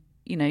do,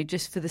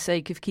 just for the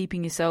sake of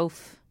keeping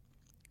yourself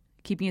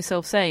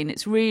sane.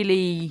 It's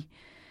really,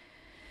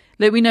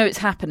 look, we know it's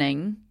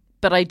happening,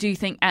 but I do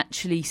think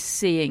actually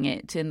seeing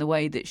it in the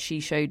way that she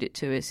showed it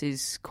to us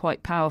is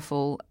quite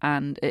powerful,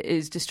 and it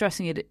is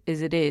distressing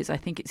as it is. I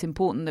think it's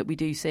important that we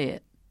do see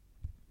it.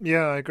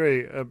 Yeah, I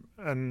agree.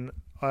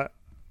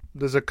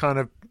 There's a kind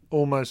of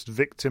almost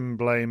victim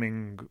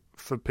blaming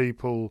for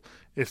people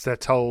if they're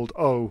told,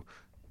 oh,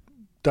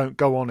 don't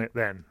go on it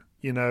then.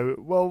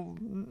 Well,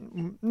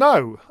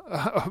 no,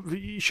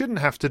 you shouldn't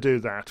have to do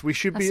that. We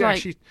should be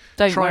actually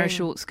don't wear a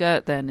short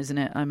skirt then, isn't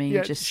it? I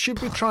mean, just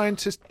should be trying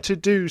to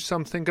do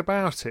something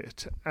about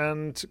it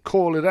and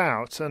call it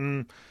out.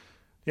 And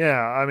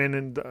I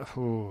mean,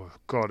 oh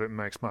God, it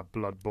makes my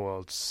blood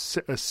boil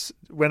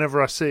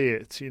whenever I see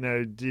it.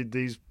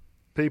 These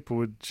people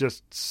with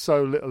just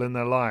so little in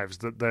their lives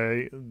that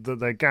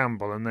they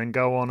gamble and then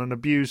go on and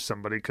abuse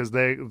somebody because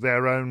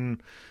their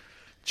own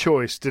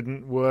choice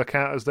didn't work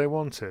out as they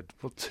wanted.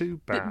 Well,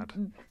 too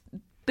bad.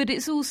 But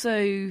it's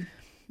also,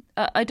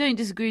 I don't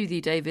disagree with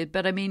you, David,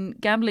 but I mean,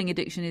 gambling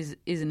addiction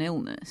is an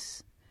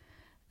illness,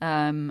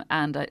 and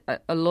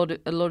a lot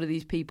of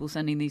these people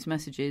sending these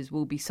messages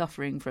will be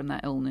suffering from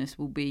that illness,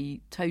 will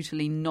be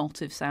totally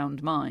not of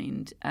sound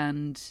mind.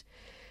 And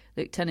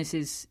look, tennis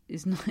is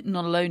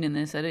not alone in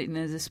this. I don't think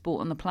there's a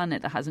sport on the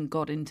planet that hasn't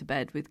got into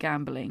bed with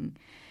gambling.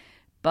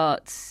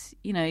 But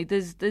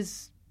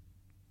there's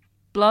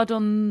blood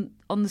on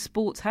the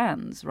sport's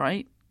hands,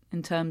 right?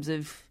 In terms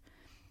of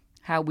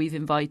how we've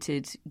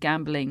invited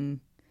gambling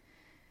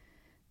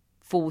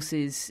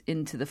forces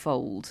into the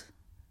fold.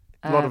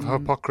 A lot of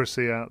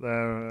hypocrisy out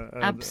there.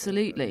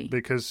 Absolutely.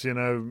 Because,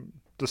 the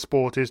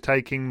sport is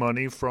taking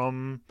money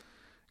from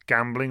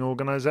gambling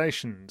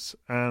organisations.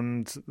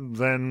 And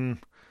then,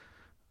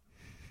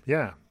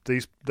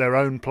 their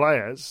own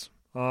players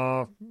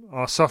are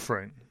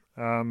suffering.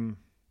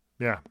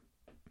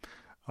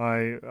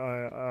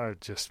 I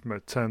just,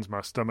 it turns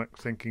my stomach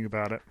thinking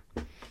about it.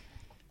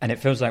 And it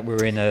feels like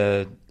we're in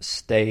a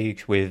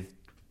stage with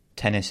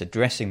tennis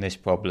addressing this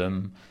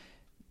problem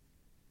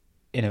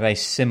in a very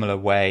similar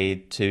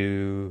way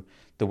to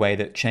the way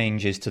that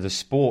changes to the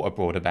sport are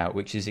brought about,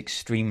 which is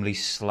extremely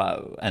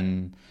slow.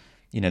 And,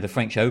 the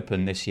French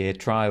Open this year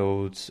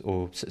trialled,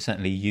 or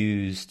certainly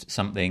used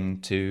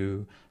something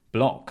to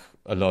block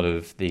a lot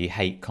of the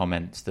hate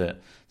comments that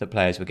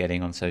players were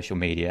getting on social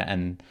media.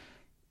 And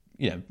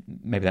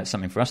maybe that's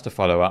something for us to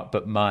follow up,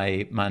 but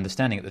my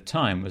understanding at the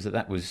time was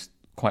that was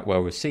quite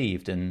well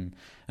received and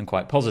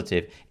quite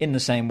positive, in the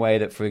same way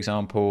that, for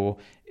example,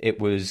 it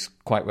was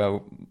quite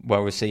well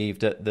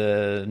received at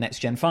the Next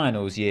Gen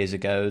finals years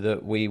ago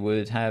that we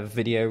would have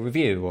video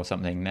review or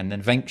something, and then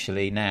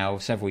eventually now,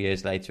 several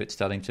years later, it's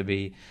starting to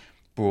be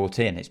brought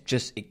in. It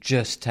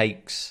just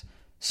takes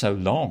so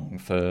long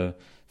for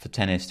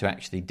tennis to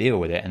actually deal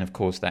with it, and of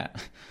course that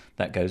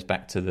goes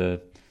back to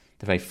the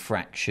very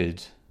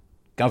fractured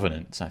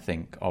governance, I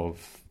think,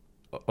 of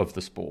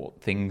the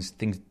sport. Things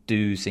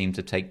do seem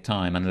to take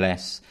time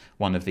unless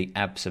one of the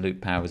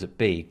absolute powers that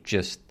be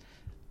just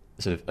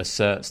sort of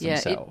asserts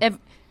themselves.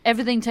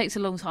 Everything takes a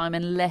long time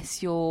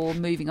unless you're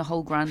moving a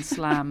whole Grand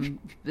Slam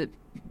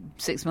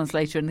 6 months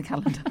later in the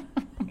calendar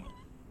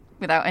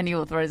without any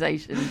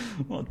authorization.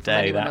 What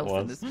day that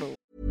was.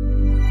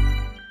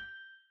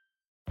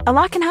 A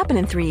lot can happen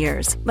in 3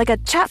 years, like a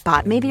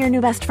chatbot may be your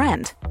new best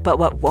friend. But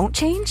what won't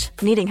change?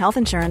 Needing health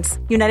insurance.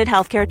 United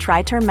Healthcare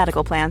Tri-Term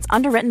Medical Plans,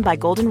 underwritten by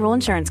Golden Rule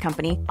Insurance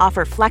Company,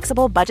 offer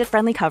flexible,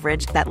 budget-friendly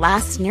coverage that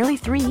lasts nearly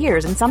 3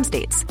 years in some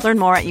states. Learn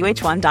more at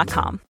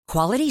uh1.com.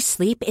 Quality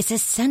sleep is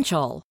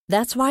essential.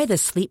 That's why the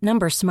Sleep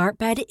Number Smart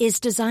Bed is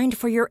designed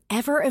for your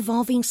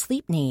ever-evolving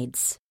sleep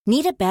needs.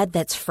 Need a bed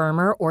that's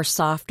firmer or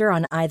softer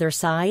on either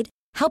side?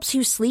 Helps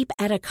you sleep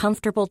at a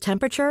comfortable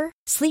temperature?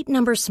 Sleep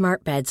Number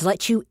Smart Beds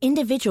let you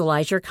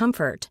individualize your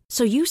comfort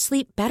so you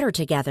sleep better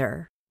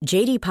together.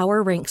 JD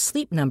Power ranks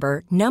Sleep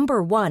Number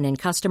number 1 in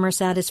customer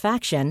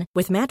satisfaction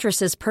with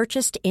mattresses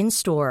purchased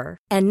in-store.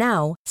 And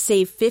now,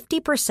 save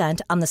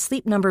 50% on the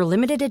Sleep Number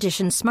Limited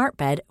Edition Smart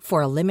Bed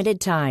for a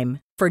limited time.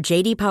 For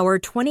JD Power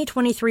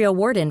 2023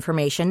 award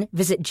information,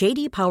 visit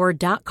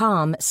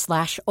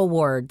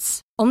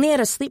jdpower.com/awards. Only at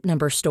a Sleep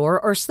Number store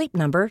or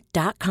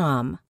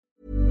sleepnumber.com.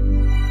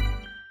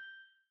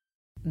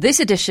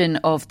 This edition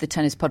of the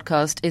Tennis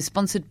Podcast is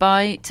sponsored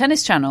by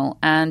Tennis Channel,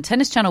 and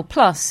Tennis Channel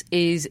Plus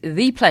is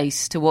the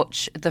place to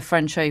watch the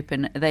French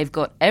Open. They've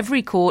got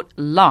every court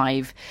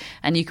live,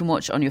 and you can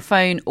watch on your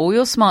phone or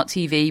your smart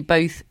TV,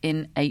 both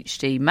in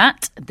HD.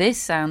 Matt, this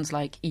sounds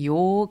like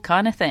your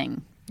kind of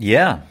thing.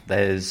 Yeah,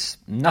 there's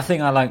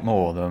nothing I like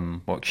more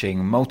than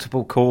watching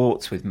multiple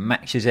courts with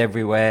matches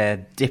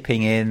everywhere,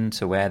 dipping in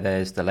to where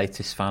there's the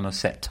latest final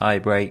set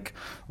tiebreak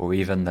or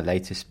even the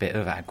latest bit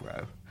of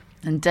aggro.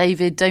 And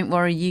David, don't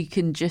worry, you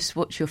can just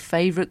watch your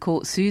favourite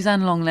court,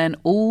 Suzanne Lenglen,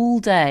 all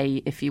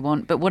day if you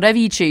want. But whatever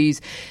you choose,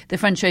 the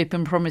French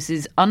Open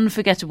promises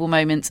unforgettable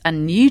moments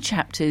and new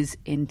chapters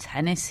in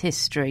tennis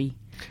history.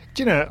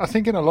 Do you know, I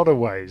think in a lot of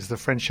ways the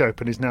French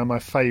Open is now my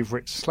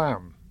favourite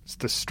slam. It's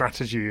the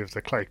strategy of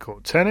the clay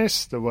court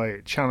tennis, the way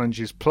it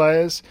challenges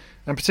players,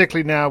 and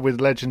particularly now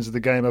with legends of the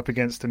game up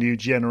against a new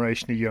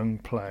generation of young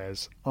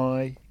players.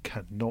 I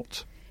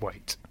cannot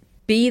wait.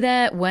 Be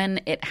there when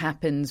it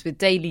happens with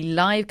daily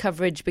live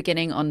coverage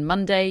beginning on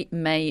Monday,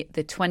 May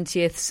the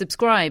 20th.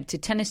 Subscribe to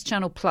Tennis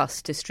Channel Plus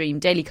to stream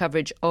daily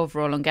coverage of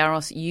Roland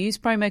Garros. Use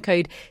promo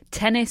code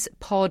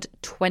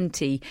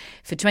TennisPod20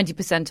 for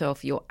 20%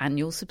 off your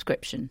annual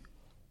subscription.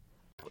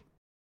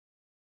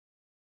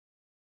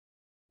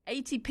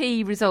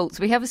 ATP results.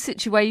 We have a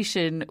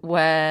situation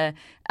where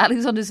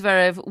Alexander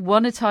Zverev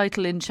won a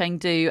title in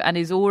Chengdu and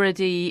is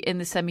already in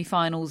the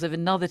semi-finals of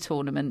another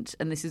tournament.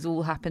 And this has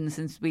all happened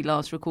since we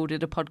last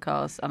recorded a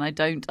podcast. And I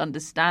don't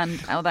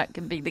understand how that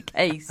can be the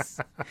case.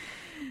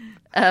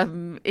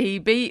 He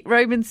beat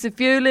Roman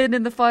Safulin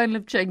in the final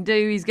of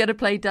Chengdu. He's going to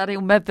play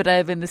Daniil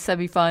Medvedev in the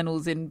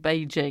semi-finals in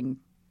Beijing.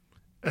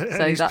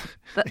 So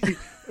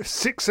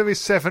 6 of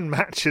his 7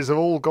 matches have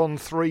all gone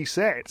 3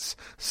 sets.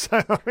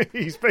 So I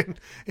mean,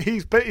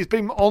 he's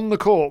been on the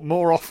court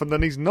more often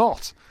than he's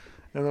not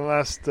in the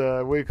last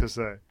week or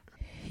so.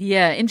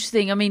 Yeah,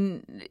 interesting. I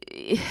mean,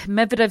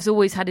 Medvedev's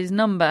always had his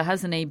number,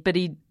 hasn't he? But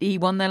he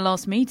won their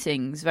last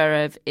meeting,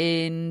 Zverev,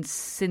 in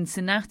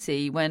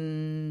Cincinnati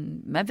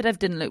when Medvedev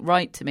didn't look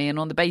right to me. And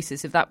on the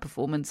basis of that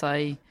performance,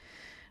 I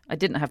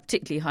didn't have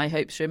particularly high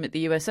hopes for him at the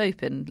US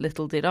Open.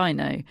 Little did I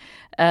know.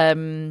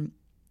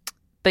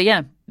 But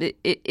yeah,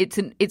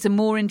 it's a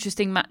more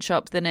interesting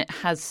matchup than it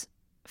has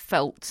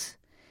felt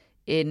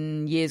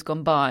in years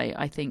gone by.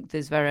 I think the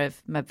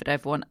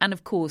Zverev-Medvedev one, and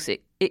of course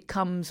it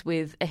comes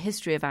with a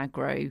history of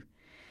aggro,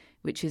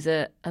 which is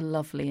a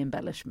lovely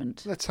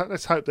embellishment. Let's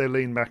hope they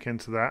lean back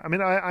into that. I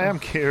mean, I am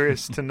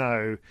curious to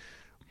know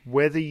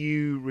whether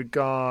you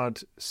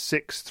regard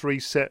 6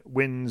 3-set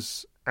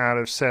wins out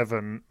of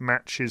 7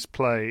 matches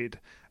played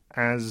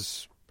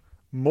as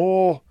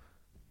more.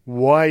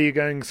 Why are you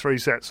going 3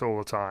 sets all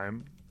the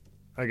time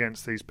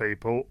against these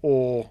people?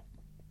 Or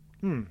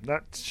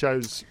that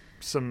shows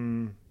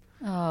some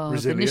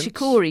resilience. The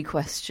Nishikori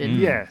question.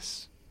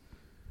 Yes.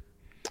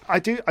 I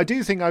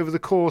do think over the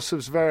course of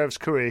Zverev's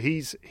career, he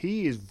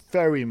is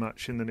very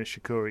much in the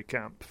Nishikori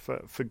camp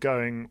for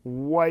going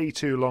way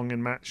too long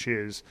in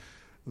matches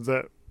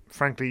that,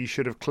 frankly, he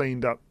should have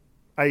cleaned up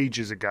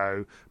ages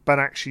ago, but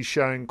actually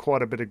showing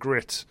quite a bit of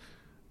grit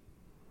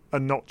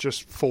and not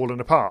just falling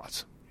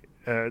apart.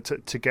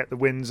 To get the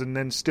wins and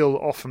then still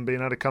often being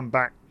able to come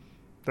back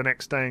the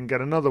next day and get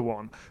another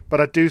one.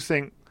 But I do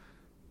think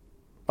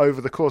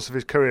over the course of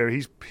his career,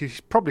 he's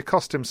probably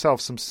cost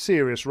himself some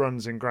serious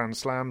runs in Grand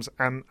Slams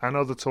and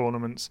other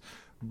tournaments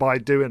by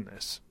doing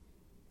this.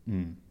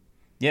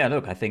 Yeah,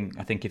 look, I think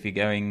if you're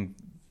going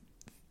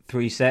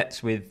 3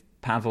 sets with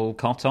Pavel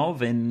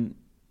Kotov in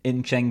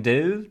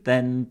Chengdu,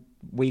 then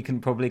we can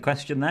probably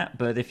question that.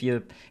 But if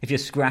you're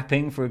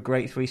scrapping for a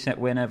great 3-set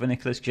win over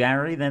Nicolas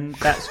Jarry, then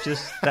that's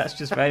just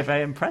very,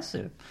 very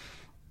impressive.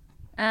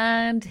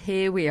 And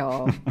here we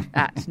are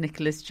at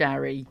Nicolas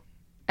Jarry.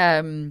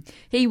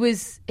 He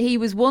was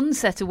 1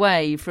 set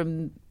away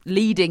from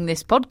leading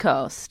this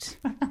podcast.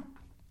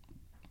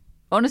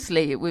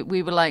 Honestly,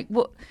 we were like,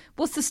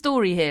 what's the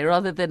story here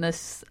other than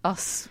us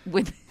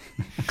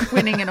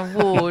winning an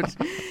award?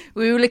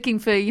 We were looking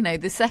for,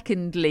 the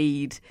second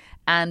lead.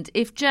 And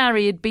if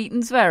Jarry had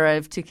beaten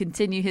Zverev to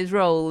continue his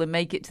role and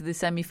make it to the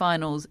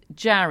semi-finals,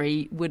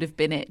 Jarry would have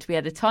been it. We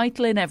had a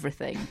title and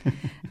everything.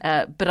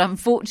 But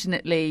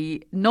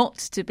unfortunately, not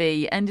to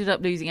be. Ended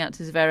up losing out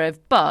to Zverev,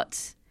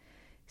 but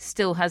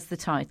still has the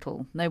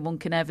title. No one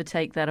can ever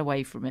take that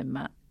away from him,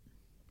 Matt.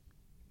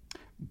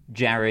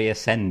 Jarry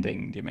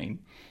ascending, do you mean?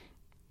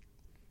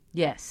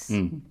 Yes.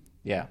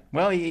 Yeah.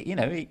 Well, he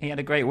had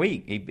a great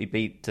week. He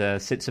beat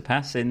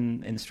Tsitsipas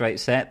in straight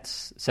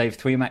sets, saved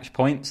 3 match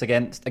points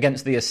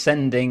against the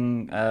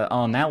ascending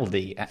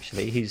Arnaldi.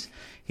 Actually,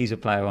 he's a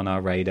player on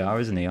our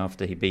radar, isn't he?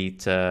 After he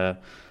beat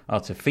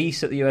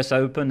Artifice at the US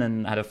Open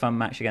and had a fun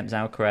match against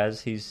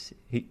Alcaraz.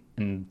 He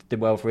did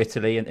well for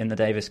Italy in the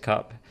Davis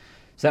Cup.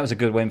 So that was a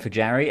good win for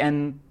Jarry,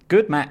 and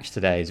good match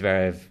today,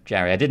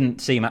 Zverev-Jarry. I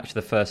didn't see much of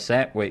the first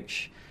set,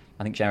 which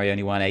I think Jarry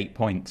only won 8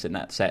 points in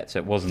that set,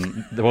 so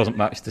there wasn't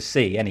much to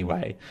see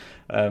anyway.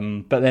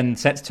 But then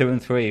sets 2 and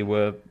 3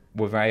 were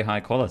very high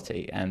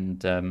quality,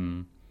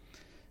 and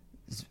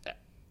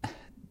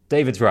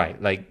David's right.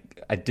 Like,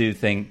 I do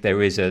think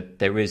there is a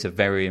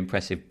very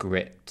impressive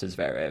grit to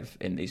Zverev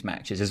in these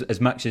matches. As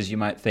much as you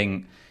might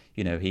think,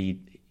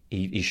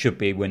 he should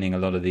be winning a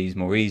lot of these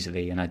more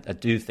easily, and I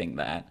do think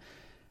that.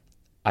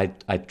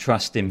 I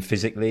trust him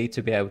physically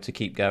to be able to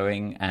keep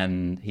going,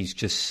 and he's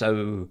just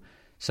so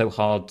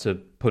hard to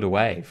put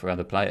away for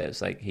other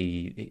players. Like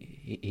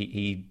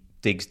he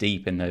digs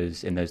deep in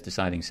those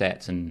deciding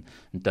sets and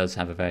does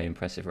have a very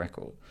impressive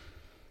record.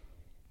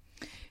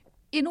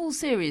 In all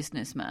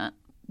seriousness, Matt,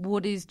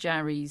 what is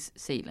Jarry's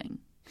ceiling?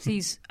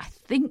 He's, I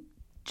think,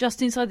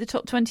 just inside the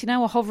top 20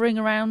 now, or hovering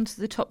around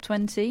the top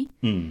 20.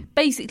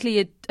 Basically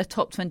a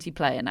top 20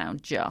 player now,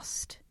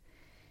 just.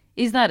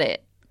 Is that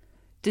it?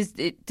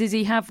 Does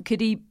he have? Could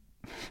he?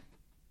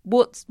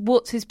 What's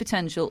his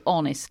potential?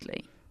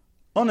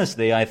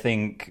 Honestly, I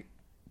think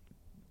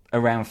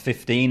around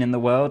 15 in the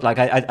world. Like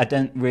I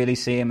don't really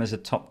see him as a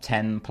top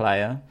 10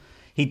 player.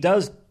 He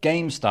does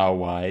game style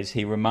wise.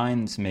 He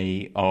reminds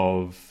me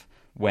of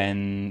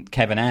when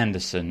Kevin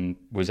Anderson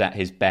was at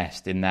his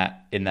best in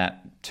that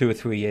 2 or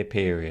 3 year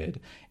period.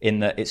 In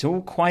that it's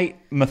all quite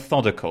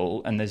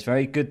methodical and there's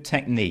very good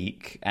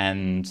technique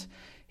and.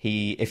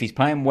 If he's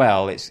playing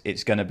well,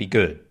 it's going to be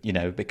good,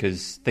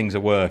 because things are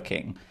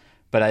working.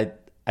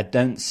 But I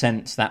don't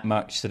sense that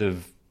much sort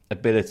of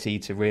ability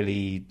to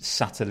really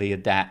subtly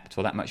adapt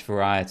or that much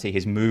variety.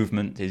 His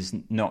movement is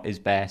not his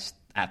best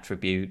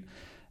attribute.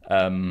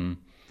 But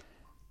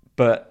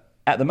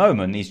at the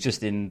moment, he's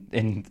just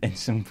in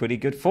some pretty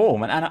good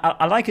form. And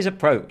I like his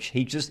approach.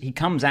 He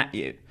comes at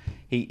you.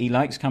 He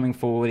likes coming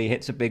forward. He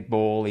hits a big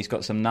ball. He's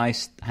got some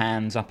nice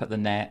hands up at the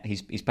net.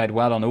 He's played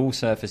well on all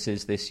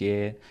surfaces this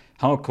year.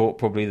 Hard court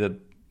probably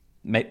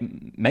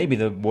maybe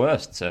the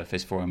worst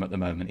surface for him at the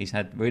moment. He's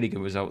had really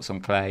good results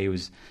on clay. He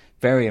was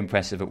very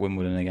impressive at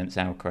Wimbledon against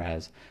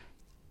Alcaraz.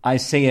 I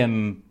see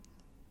him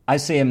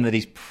that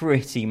he's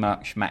pretty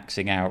much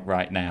maxing out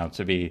right now.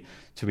 To be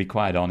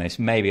quite honest,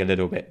 maybe a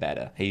little bit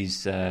better.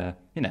 He's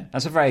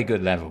that's a very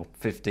good level.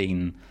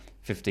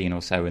 15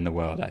 or so in the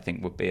world, I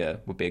think would be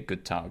a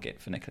good target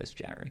for Nicolas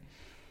Jarry.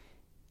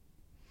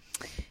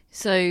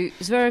 So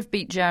Zverev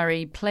beat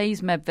Jarry, plays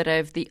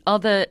Medvedev. The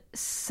other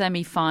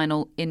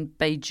semi-final in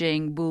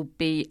Beijing will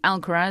be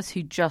Alcaraz,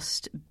 who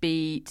just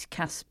beat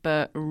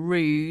Casper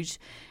Ruud,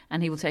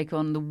 and he will take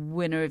on the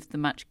winner of the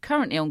match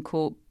currently on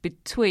court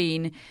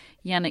between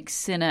Jannik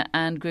Sinner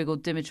and Grigor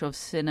Dimitrov.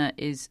 Sinner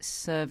is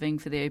serving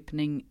for the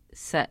opening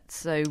set,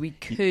 so we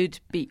could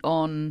be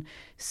on,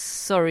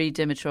 sorry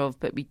Dimitrov,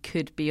 but we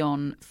could be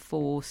on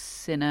for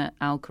Sinner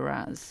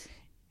Alcaraz.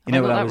 I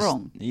got that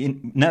wrong?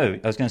 No,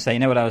 I was going to say,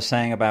 what I was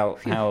saying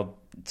about how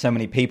so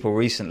many people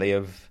recently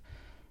have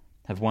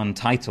won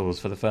titles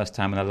for the first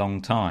time in a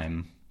long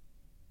time.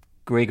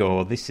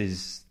 Grigor, this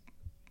is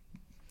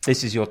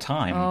your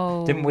time.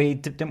 Oh. Didn't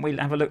we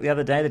have a look the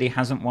other day that he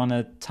hasn't won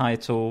a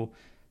title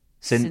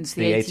since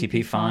the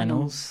ATP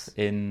finals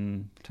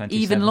in 2017?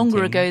 Even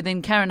longer ago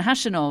than Karen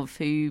Khachanov,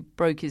 who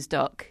broke his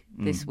duck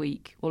this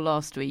week or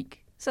last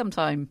week,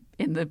 sometime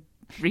in the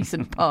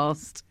recent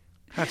past.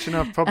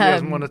 Khachanov probably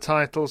hasn't won a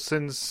title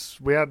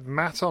since we had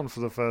Matt on for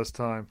the first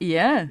time.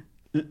 Yeah.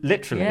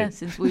 Literally. Yeah,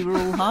 since we were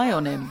all high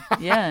on him.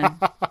 Yeah.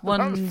 Won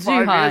That was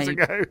 5 years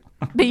ago.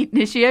 Beat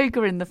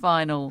Nishioka in the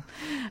final.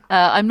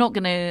 I'm not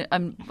gonna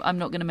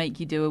make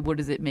you do a what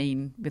does it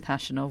mean with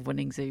Khachanov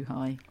winning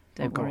Zhuhai.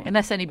 Don't worry.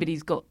 Unless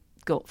anybody's got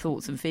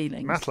thoughts and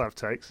feelings. Matlav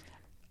takes.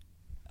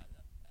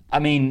 I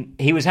mean,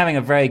 he was having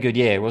a very good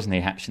year, wasn't he,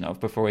 Khachanov,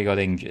 before he got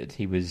injured?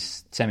 He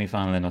was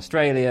semi-final in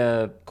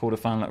Australia,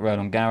 quarter-final at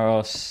Roland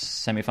Garros,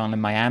 semi-final in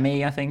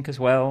Miami, I think,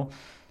 as well.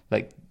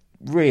 Like,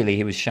 really,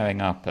 he was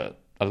showing up at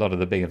a lot of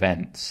the big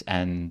events,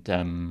 and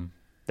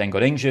then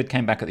got injured,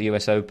 came back at the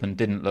US Open,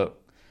 didn't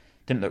look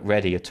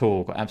ready at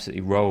all, got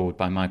absolutely rolled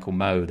by Michael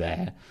Mmoh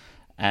there,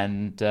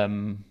 and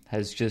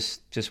has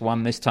just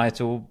won this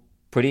title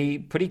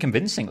pretty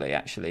convincingly,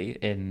 actually,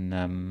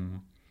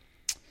 in...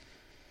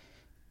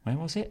 where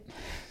was it?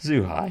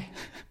 Zhuhai.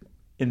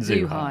 In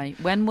Zhuhai.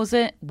 When was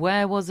it?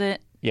 Where was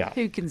it? Yeah.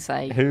 Who can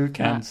say? Who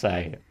can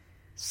say?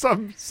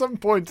 Some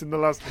point in the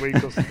last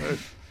week or so.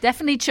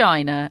 Definitely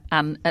China,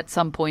 and at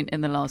some point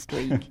in the last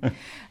week.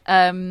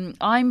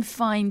 I'm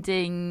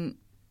finding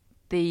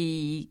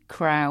the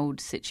crowd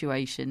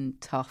situation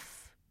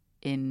tough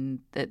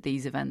at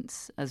these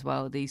events as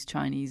well, these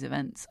Chinese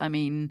events. I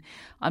mean,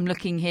 I'm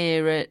looking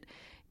here at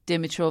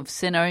Dimitrov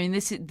Sinner. I mean,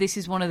 this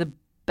is one of the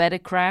better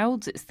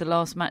crowds. It's the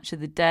last match of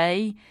the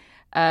day,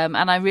 and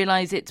I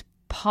realise it's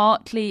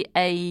partly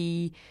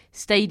a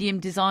stadium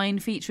design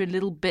feature, a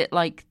little bit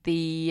like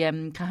the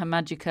Caja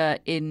Magica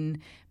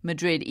in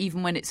Madrid.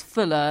 Even when it's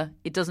fuller,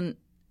 it doesn't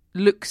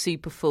look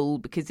super full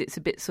because it's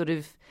a bit sort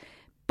of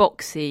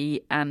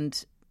boxy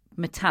and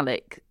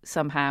metallic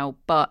somehow,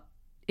 but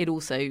it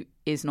also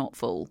is not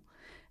full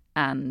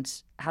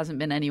and hasn't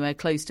been anywhere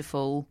close to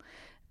full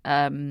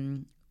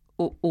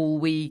all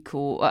week.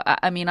 Or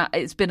I mean,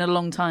 it's been a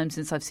long time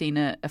since I've seen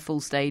a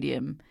full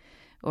stadium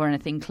or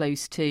anything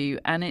close to,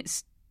 and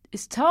it's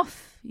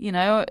tough. You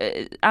know,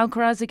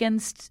 Alcaraz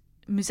against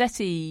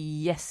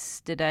Musetti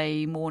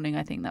yesterday morning,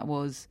 I think that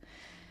was.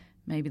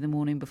 Maybe the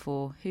morning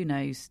before. Who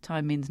knows?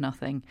 Time means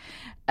nothing.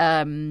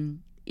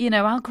 You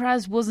know,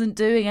 Alcaraz wasn't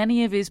doing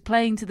any of his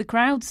playing to the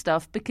crowd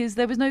stuff because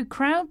there was no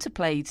crowd to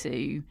play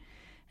to.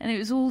 And it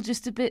was all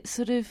just a bit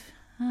sort of,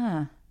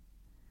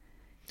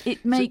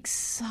 It makes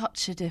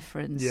such a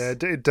difference. Yeah,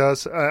 it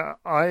does.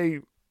 I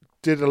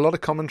did a lot of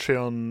commentary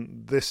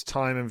on this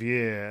time of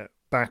year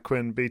back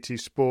when BT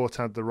Sport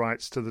had the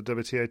rights to the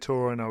WTA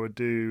Tour, and I would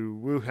do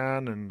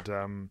Wuhan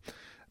and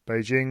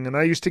Beijing, and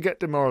I used to get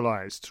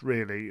demoralised,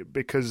 really,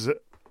 because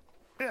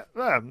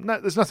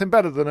there's nothing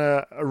better than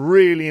a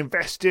really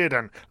invested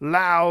and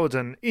loud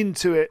and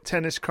into it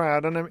tennis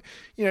crowd. And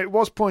you know, it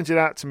was pointed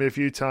out to me a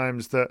few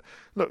times that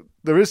look,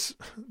 there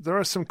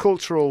are some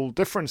cultural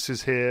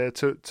differences here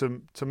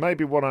to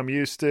maybe what I'm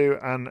used to,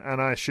 and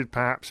I should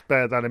perhaps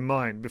bear that in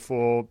mind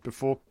before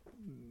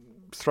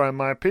throwing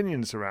my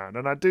opinions around.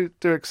 And I do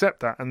accept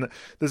that, and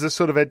there's a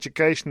sort of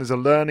education, there's a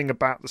learning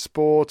about the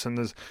sport, and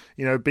there's,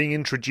 you know, being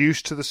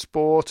introduced to the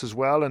sport as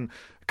well. And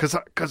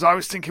because I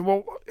was thinking,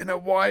 well, you know,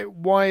 why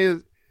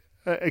is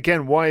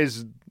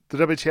the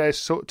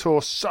WTA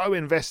Tour so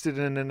invested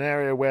in an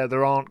area where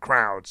there aren't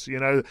crowds, you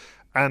know?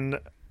 And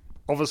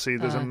obviously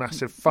there's a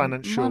massive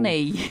financial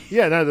money.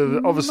 Yeah,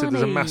 no, obviously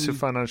there's a massive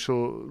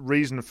financial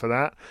reason for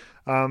that.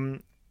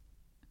 And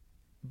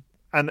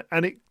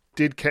it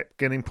did kept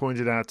getting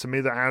pointed out to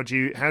me that how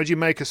do you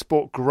make a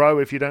sport grow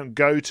if you don't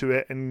go to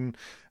it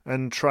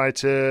and try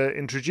to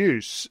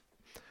introduce?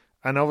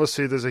 And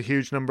obviously there's a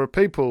huge number of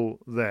people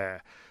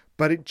there,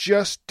 but it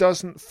just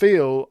doesn't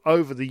feel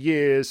over the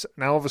years.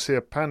 Now obviously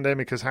a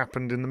pandemic has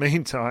happened in the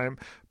meantime,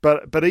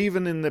 but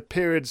even in the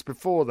periods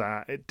before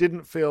that, it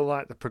didn't feel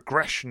like the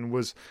progression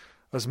was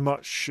as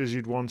much as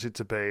you'd want it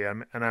to be.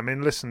 And I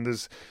mean, listen,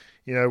 there's,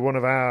 you know, one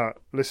of our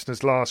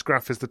listeners, Lars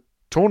Graf, is the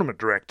tournament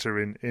director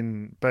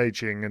in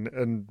Beijing,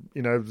 and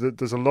you know,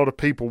 there's a lot of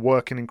people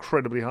working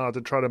incredibly hard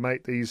to try to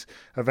make these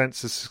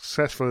events as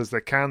successful as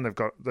they can. They've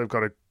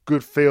got a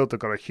good field, they've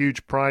got a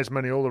huge prize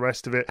money, all the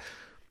rest of it.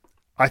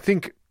 I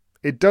think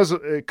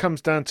it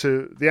comes down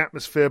to the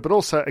atmosphere, but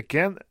also,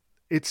 again,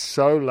 it's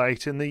so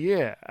late in the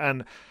year.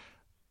 And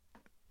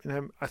you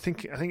know, I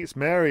think it's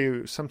Mary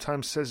who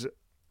sometimes says,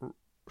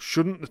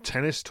 shouldn't the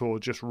tennis tour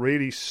just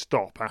really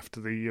stop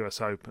after the US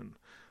Open?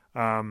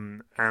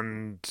 And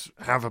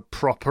have a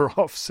proper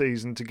off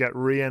season to get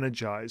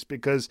re-energized,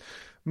 because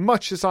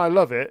much as I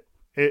love it,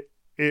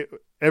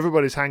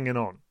 everybody's hanging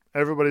on.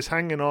 Everybody's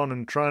hanging on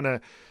and trying to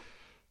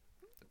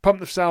pump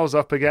themselves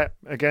up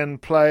again,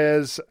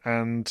 players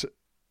and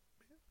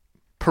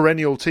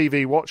perennial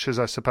TV watchers,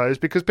 I suppose,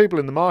 because people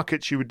in the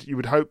markets, you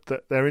would hope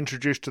that they're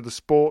introduced to the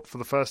sport for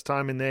the first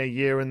time in their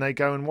year and they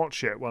go and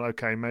watch it. Well,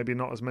 okay, maybe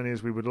not as many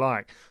as we would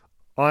like.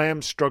 I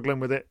am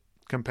struggling with it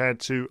compared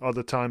to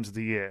other times of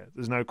the year.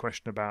 There's no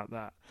question about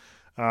that.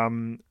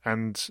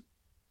 And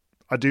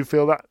I do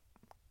feel that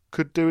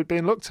could do with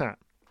being looked at.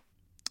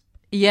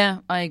 Yeah,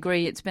 I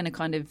agree. It's been a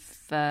kind of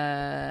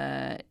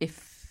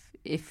if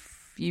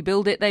you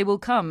build it, they will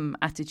come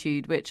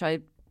attitude, which I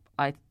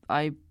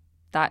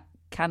that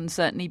can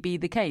certainly be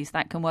the case.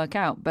 That can work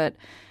out, but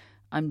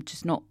I'm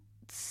just not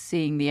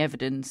seeing the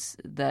evidence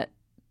that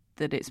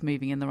it's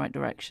moving in the right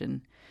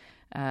direction,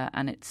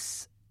 and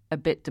it's a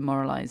bit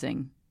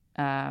demoralising.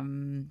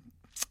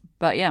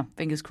 But yeah,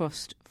 fingers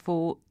crossed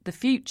for the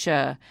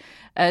future.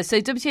 So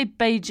WTA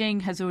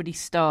Beijing has already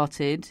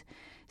started.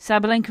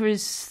 Sabalenka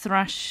has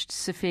thrashed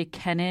Sofia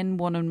Kenin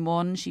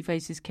 1-1. She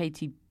faces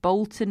Katie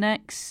Bolter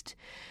next.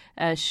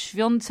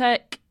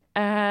 Swiatek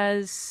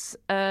has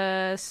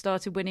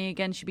started winning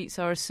again. She beat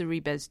Sara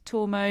Sorribes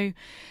Tormo.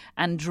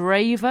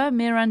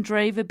 Mira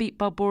Andreeva beat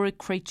Barbora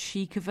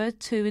Krejcikova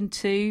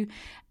 2-2.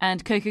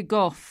 And Coco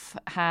Gauff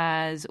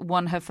has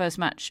won her first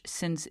match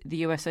since the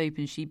US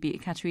Open. She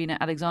beat Katerina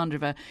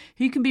Alexandrova,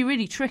 who can be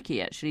really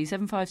tricky, actually.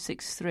 7-5,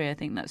 6-3. I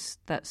think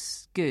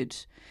that's good.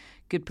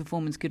 Good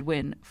performance, good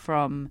win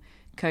from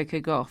Coco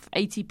Gauff.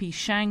 ATP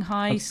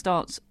Shanghai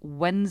starts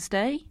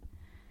Wednesday.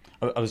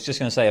 I was just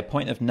going to say a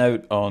point of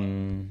note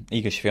on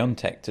Iga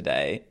Swiatek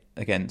today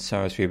against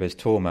Sara Sorribes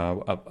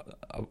Tormo. I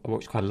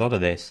watched quite a lot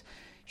of this.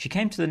 She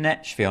came to the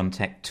net,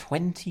 Swiatek,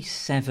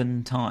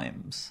 27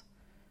 times,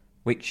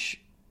 which,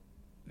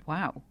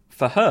 wow,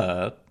 for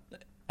her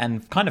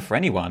and kind of for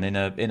anyone in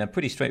a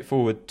pretty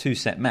straightforward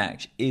 2-set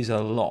match is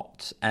a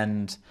lot.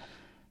 And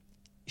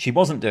she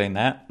wasn't doing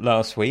that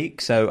last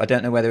week, so I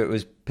don't know whether it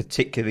was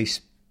particularly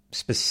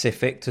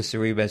specific to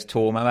Sorribes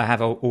Tormo. I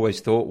have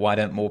always thought, why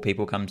don't more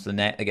people come to the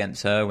net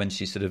against her when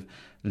she's sort of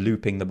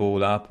looping the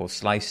ball up or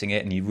slicing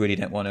it, and you really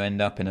don't want to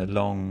end up in a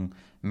long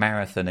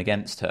marathon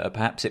against her.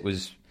 Perhaps it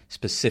was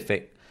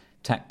specific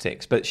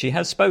tactics, but she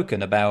has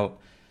spoken about,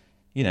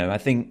 you know, I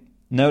think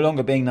no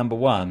longer being number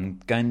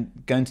one, going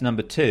to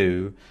number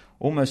two,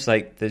 almost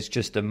like there's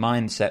just a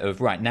mindset of,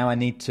 right, now I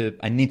need to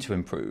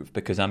improve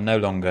because I'm no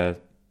longer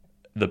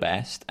the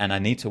best and I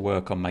need to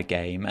work on my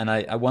game. And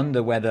I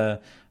wonder whether,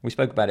 we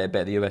spoke about it a bit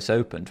at the US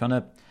Open, trying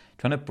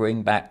to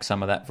bring back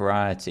some of that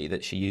variety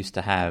that she used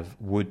to have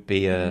would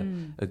be a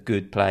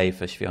good play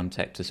for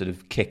Swiatek to sort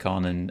of kick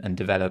on and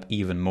develop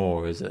even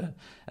more as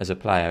a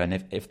player. And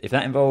if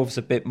that involves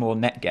a bit more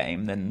net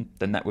game, then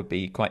that would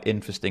be quite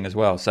interesting as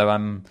well. So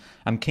I'm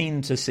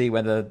keen to see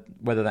whether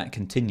that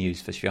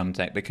continues for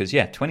Swiatek, because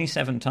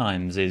 27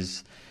 times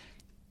is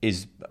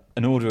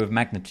an order of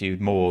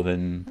magnitude more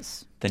than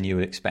you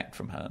would expect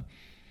from her.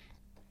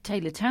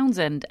 Taylor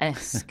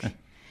Townsend-esque.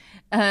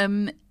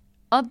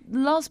 Our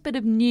last bit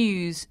of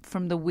news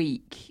from the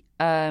week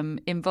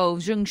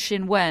involves Zheng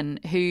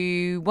Xinwen,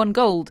 who won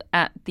gold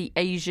at the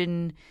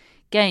Asian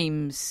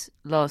Games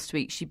last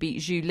week. She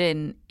beat Zhu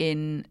Lin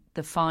in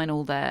the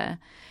final there,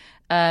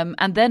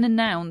 and then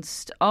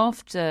announced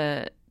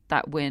after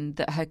that win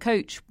that her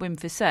coach, Wim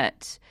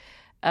Fissette,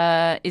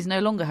 is no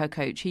longer her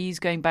coach. He's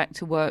going back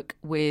to work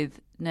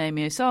with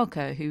Naomi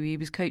Osaka, who he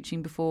was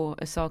coaching before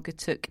Osaka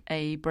took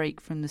a break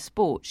from the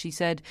sport. She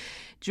said,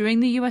 during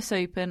the US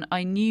Open,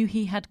 I knew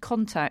he had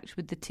contact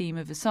with the team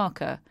of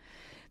Osaka.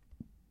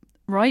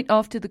 Right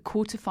after the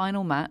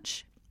quarterfinal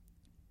match,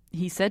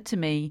 he said to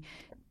me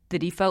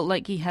that he felt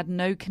like he had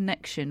no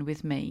connection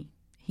with me.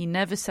 He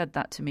never said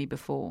that to me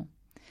before.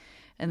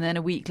 And then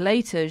a week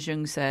later,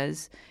 Zheng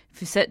says,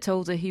 Fissette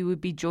told her he would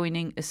be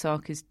joining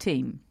Osaka's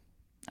team.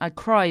 I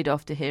cried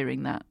after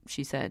hearing that,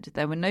 she said.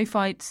 There were no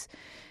fights,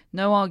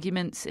 no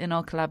arguments in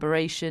our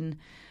collaboration.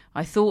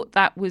 I thought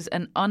that was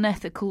an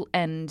unethical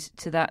end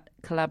to that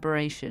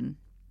collaboration.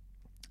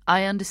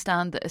 I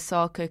understand that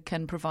Osaka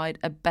can provide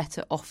a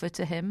better offer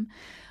to him.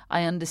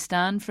 I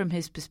understand from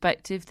his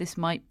perspective this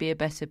might be a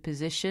better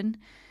position.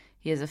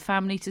 He has a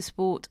family to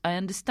support. I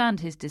understand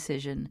his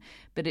decision,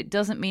 but it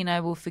doesn't mean I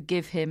will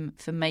forgive him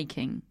for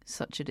making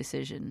such a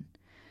decision.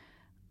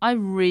 I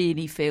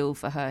really feel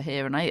for her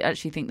here, and I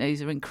actually think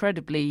those are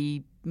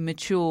incredibly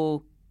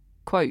mature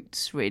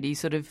quotes, really,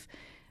 sort of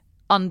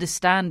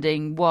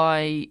understanding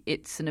why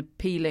it's an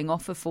appealing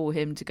offer for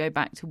him to go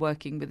back to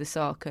working with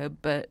Osaka,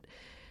 but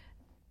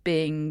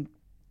being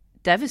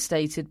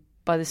devastated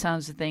by the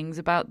sounds of things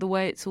about the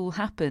way it's all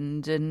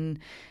happened and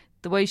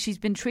the way she's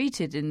been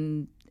treated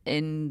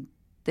in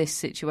this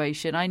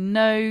situation. I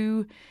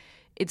know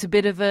it's a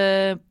bit of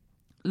a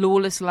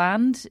lawless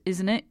land,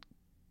 isn't it?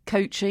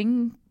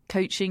 Coaching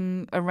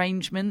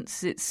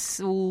arrangements, it's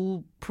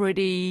all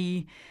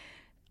pretty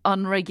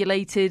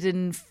unregulated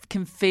and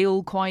can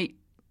feel quite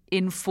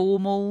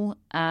informal,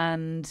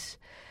 and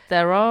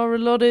there are a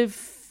lot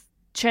of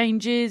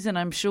changes, and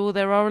I'm sure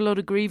there are a lot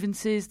of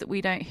grievances that we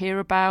don't hear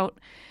about,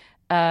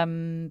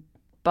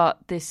 but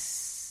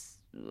this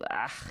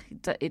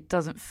it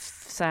doesn't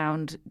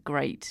sound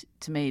great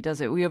to me,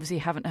 does it? We obviously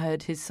haven't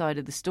heard his side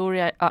of the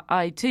story.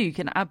 I too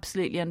can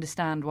absolutely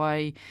understand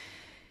why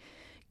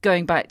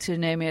going back to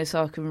Naomi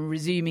Osaka and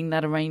resuming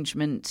that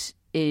arrangement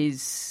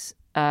is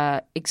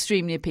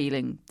extremely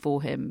appealing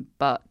for him,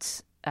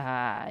 but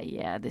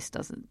this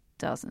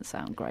doesn't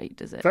sound great,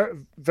 does it? Very,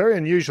 very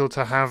unusual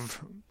to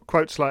have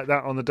quotes like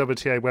that on the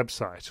WTA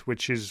website,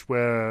 which is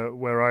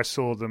where I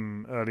saw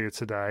them earlier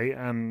today,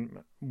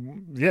 and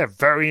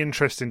very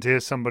interesting to hear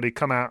somebody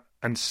come out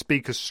and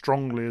speak as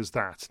strongly as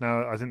that.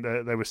 Now, I think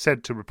they were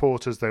said to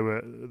reporters. They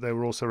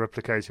were also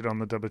replicated on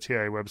the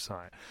WTA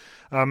website.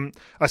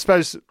 I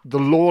suppose the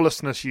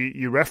lawlessness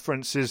you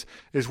reference is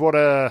what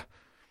an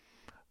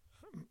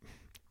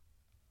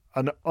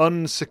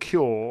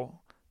unsecure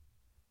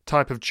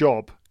type of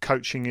job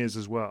coaching is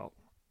as well.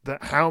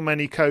 That how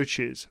many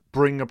coaches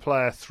bring a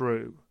player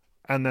through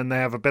and then they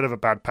have a bit of a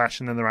bad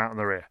patch and then they're out on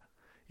the rear,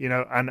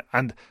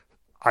 and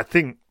I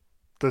think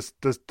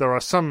there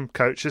are some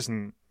coaches,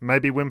 and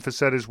maybe Wim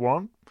Fissette is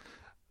one.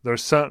 There are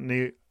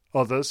certainly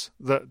others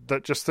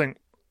that just think,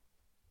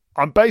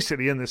 I'm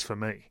basically in this for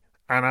me,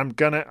 and I'm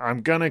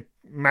gonna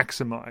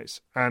maximise.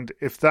 And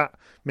if that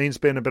means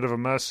being a bit of a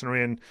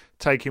mercenary and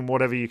taking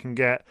whatever you can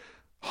get,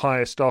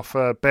 highest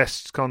offer,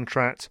 best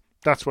contract,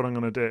 that's what I'm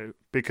going to do.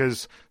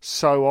 Because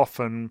so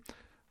often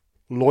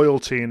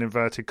loyalty, in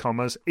inverted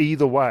commas,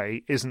 either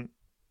way, isn't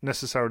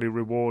necessarily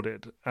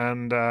rewarded.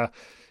 And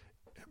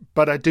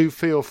but I do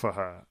feel for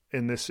her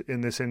in this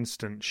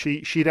instance.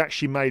 She'd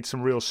actually made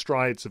some real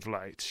strides of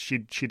late.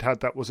 She'd had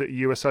that, was it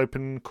US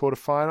Open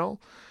quarterfinal?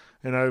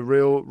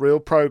 Real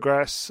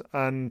progress,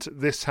 and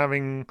this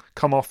having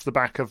come off the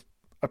back of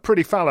a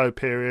pretty fallow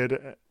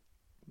period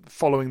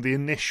following the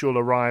initial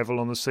arrival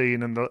on the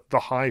scene and the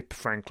hype,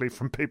 frankly,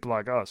 from people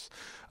like us.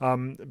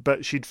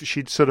 But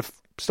she'd sort of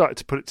started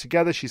to put it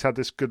together. She's had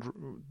this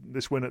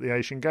win at the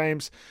Asian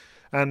Games.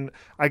 And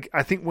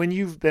I think when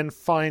you then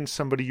find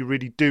somebody you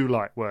really do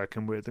like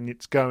working with and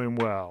it's going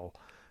well,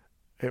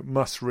 it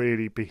must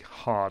really be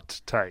hard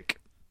to take.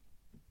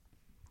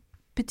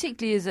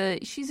 Particularly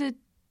she's a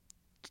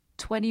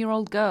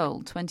 20-year-old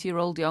girl,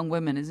 20-year-old young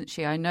woman, isn't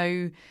she? I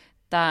know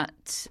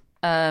that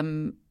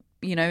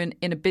you know,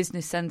 in a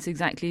business sense,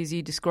 exactly as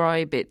you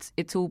describe,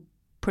 it's all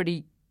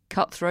pretty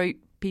cutthroat.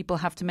 People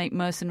have to make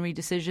mercenary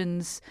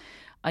decisions.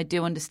 I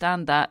do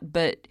understand that,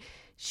 but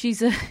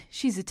she's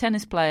a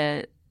tennis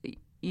player,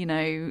 you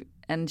know,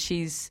 and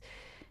she's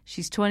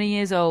 20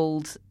 years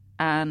old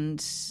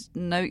and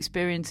no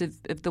experience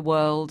of the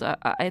world.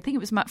 I think it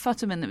was Matt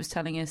Futterman that was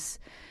telling us,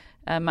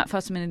 Matt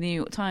Futterman in the New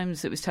York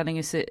Times, that was telling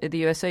us at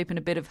the US Open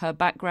a bit of her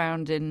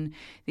background and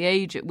the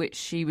age at which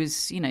she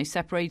was, you know,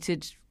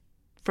 separated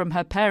from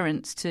her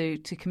parents to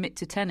commit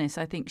to tennis.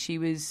 I think she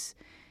was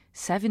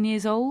 7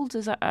 years old,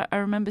 as I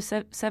remember,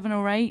 7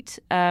 or 8,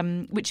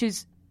 which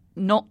is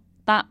not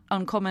that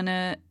uncommon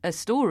a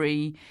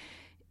story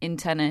in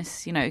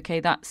tennis. You know, okay,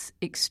 that's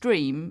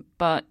extreme,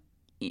 but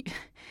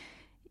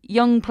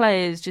young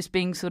players just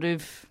being sort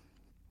of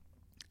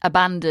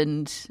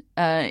abandoned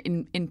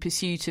in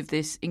pursuit of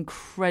this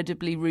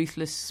incredibly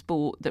ruthless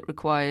sport that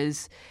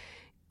requires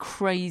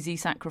crazy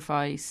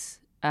sacrifice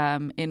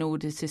in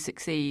order to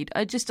succeed.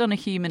 Just on a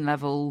human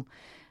level,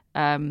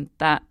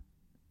 that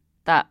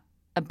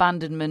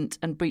abandonment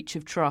and breach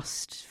of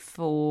trust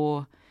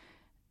for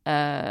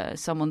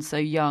someone so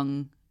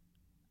young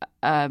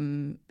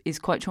is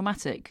quite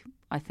traumatic,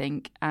 I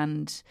think.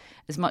 And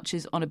as much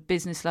as on a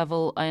business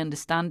level I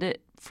understand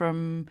it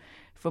from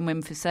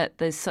Wim Fissette,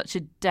 there's such a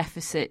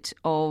deficit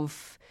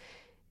of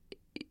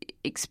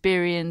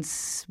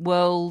experience,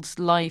 world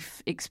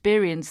life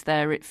experience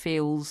there. It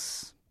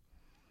feels,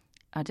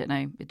 I don't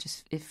know,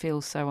 it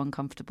feels so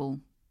uncomfortable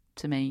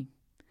to me.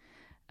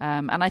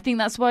 And I think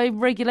that's why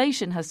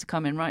regulation has to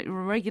come in, right?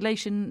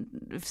 Regulation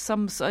of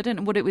some, I don't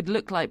know what it would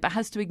look like, but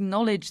has to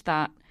acknowledge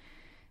that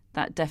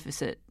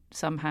deficit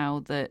somehow.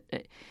 That,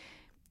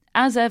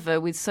 as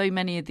ever, with so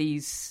many of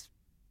these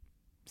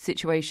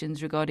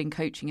situations regarding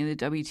coaching in the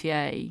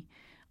WTA,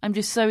 I'm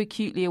just so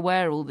acutely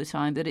aware all the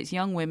time that it's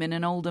young women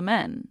and older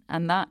men,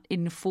 and that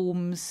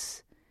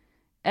informs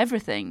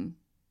everything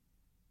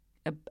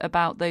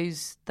about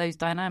those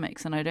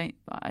dynamics. And I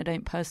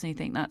don't personally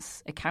think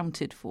that's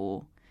accounted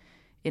for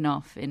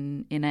enough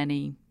in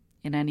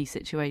any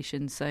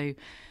situation. So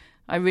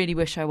I really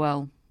wish her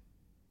well,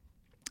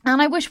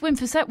 and I wish Wim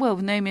Fissette well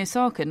with Naomi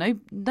Osaka.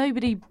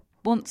 Nobody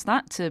wants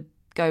that to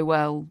go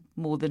well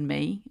more than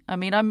me. I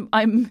mean,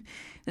 I'm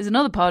there's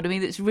another part of me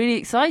that's really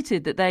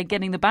excited that they're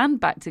getting the band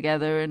back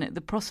together, and at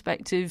the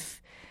prospect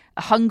of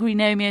a hungry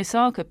Naomi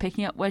Osaka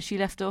picking up where she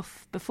left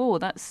off before.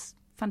 That's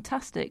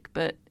fantastic,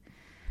 but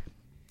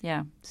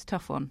yeah, it's a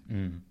tough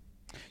one.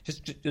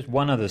 Just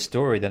one other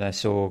story that I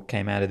saw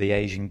came out of the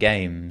Asian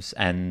Games,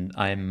 and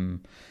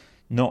I'm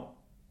not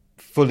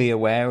fully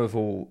aware of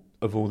all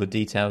the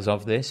details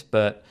of this,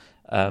 but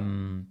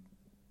Sun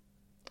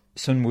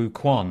Woo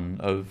Kwon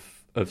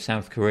of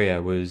South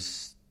Korea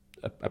was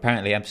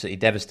apparently absolutely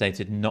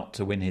devastated not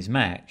to win his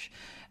match,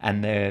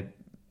 and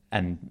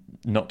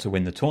not to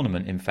win the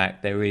tournament. In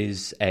fact, there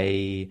is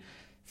a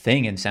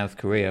thing in South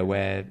Korea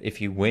where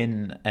if you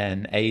win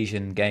an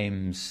Asian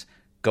Games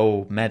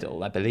gold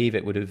medal, I believe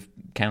it would have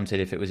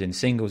counted if it was in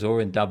singles or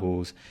in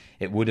doubles,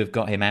 it would have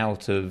got him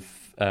out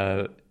of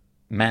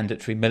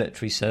mandatory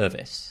military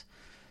service.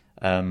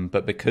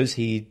 But because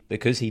he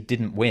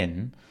didn't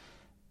win,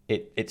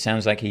 it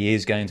sounds like he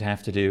is going to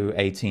have to do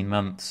 18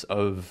 months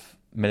of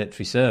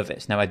military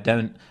service. Now, I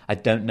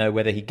don't know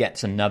whether he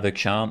gets another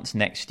chance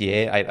next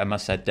year. I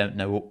must say I don't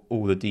know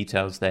all the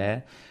details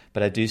there.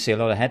 But I do see a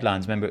lot of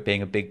headlines. Remember it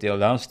being a big deal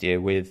last year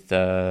with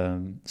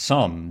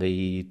Son,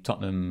 the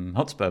Tottenham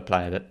Hotspur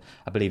player, that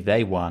I believe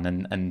they won,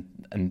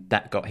 and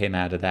that got him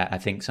out of that. I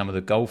think some of the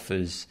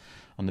golfers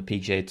on the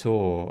PGA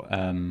Tour,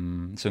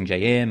 Sung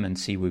Jae Im and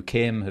Siwoo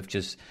Kim, have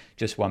just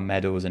won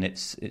medals, and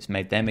it's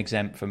made them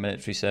exempt from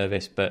military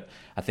service. But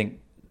I think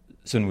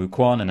Sun Woo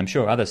Kwon, and I'm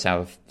sure other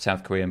South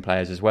Korean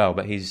players as well,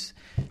 but he's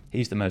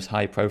the most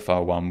high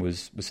profile one,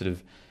 was sort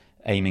of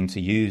aiming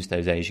to use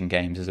those Asian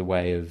Games as a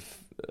way of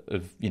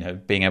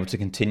being able to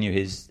continue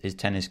his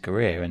tennis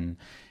career, and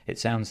it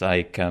sounds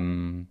like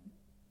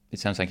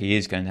he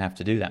is going to have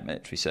to do that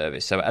military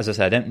service. So as I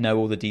said, I don't know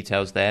all the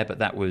details there, but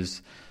that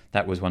was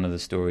one of the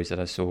stories that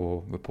I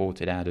saw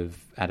reported out of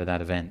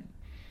that event.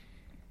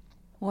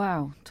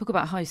 Wow, talk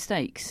about high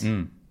stakes.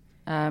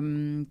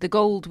 The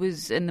gold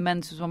in the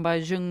men's was won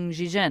by Zheng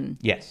Zhizhen.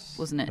 Yes,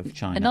 wasn't it? Of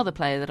China. Another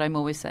player that I'm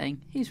always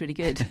saying he's really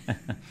good.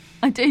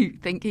 I do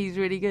think he's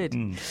really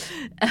good.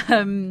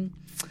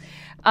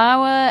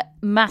 Our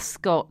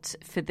mascot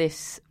for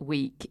this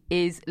week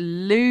is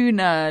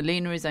Luna.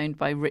 Luna is owned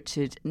by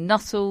Richard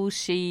Nuttall.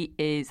 She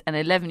is an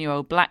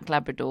 11-year-old black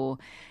Labrador,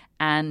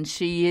 and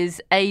she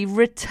is a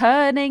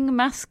returning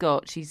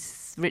mascot.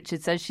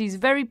 Richard says she's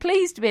very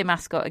pleased to be a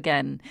mascot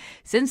again.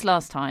 Since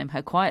last time,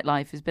 her quiet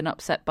life has been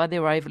upset by the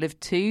arrival of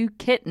 2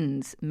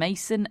 kittens,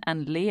 Mason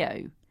and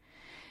Leo,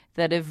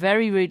 that have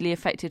very rudely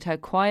affected her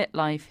quiet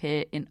life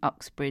here in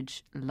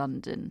Uxbridge,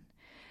 London.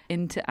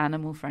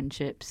 Inter-animal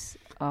friendships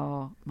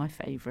are my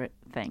favourite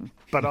thing.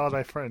 But are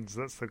they friends?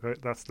 That's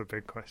the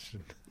big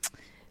question.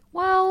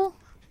 Well,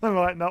 they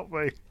might not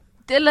be.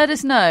 Let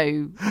us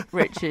know,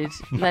 Richard.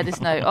 Let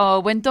us know. Oh,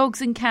 when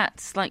dogs and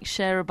cats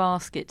share a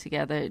basket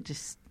together, it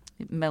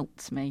It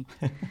melts me.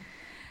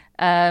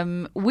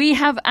 We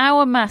have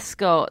our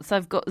mascots.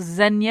 I've got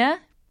Xenia.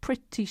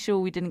 Pretty sure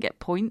we didn't get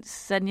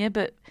points, Xenia,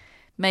 but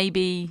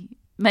maybe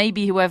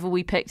whoever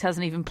we picked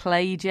hasn't even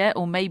played yet,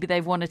 or maybe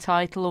they've won a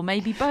title, or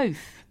maybe both.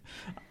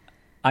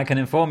 I can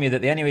inform you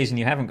that the only reason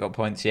you haven't got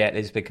points yet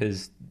is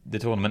because the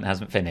tournament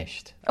hasn't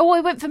finished. Oh,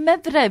 I went for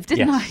Medvedev,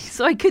 didn't I? Yes.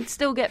 So I could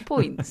still get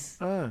points.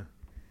 Oh.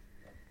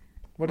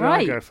 What did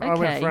I go for? I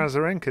went for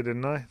Azarenka,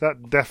 didn't I?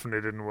 That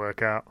definitely didn't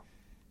work out.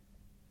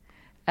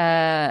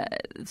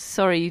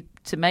 Sorry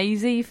to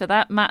Maisie for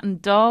that. Matt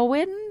and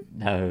Darwin?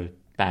 No,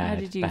 bad. How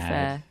did you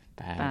fare?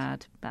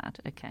 Bad.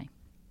 Okay.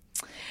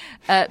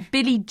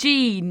 Billie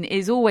Jean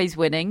is always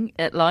winning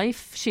at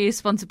life. She is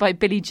sponsored by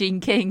Billie Jean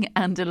King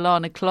and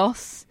Alana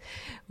Kloss.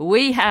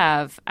 We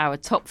have our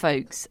top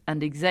folks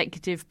and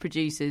executive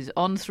producers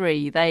on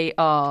 3. They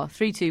are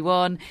 3, 2,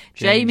 1.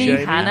 Jamie,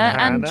 Hannah,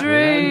 and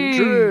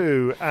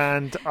Drew.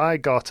 And I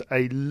got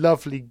a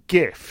lovely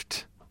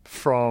gift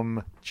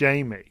from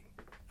Jamie,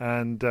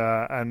 and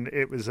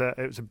it was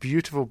a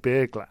beautiful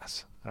beer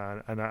glass,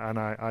 and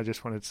I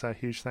just wanted to say a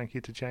huge thank you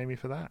to Jamie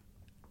for that.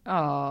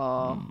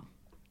 Oh,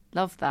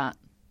 love that.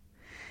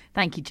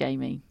 Thank you,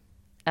 Jamie.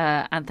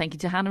 And thank you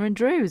to Hannah and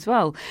Drew as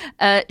well.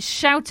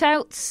 Shout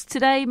outs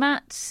today,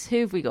 Matt. Who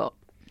have we got?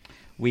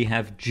 We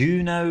have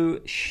Juno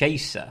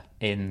Chaser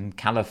in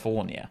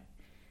California.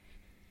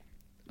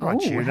 Right,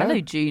 Juno. Hello,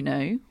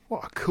 Juno.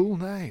 What a cool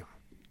name.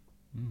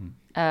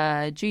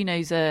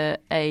 Juno's a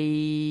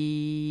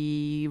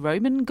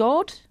Roman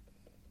god?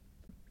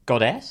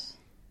 Goddess?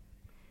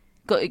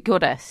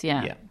 Goddess,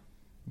 yeah. Yeah,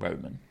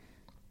 Roman.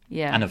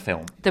 Yeah. And a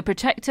film. The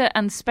protector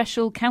and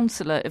special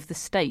counsellor of the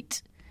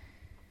state.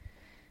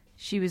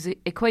 She was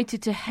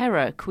equated to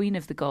Hera, queen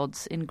of the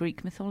gods, in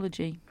Greek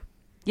mythology.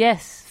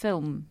 Yes,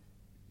 film.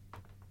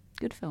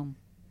 Good film.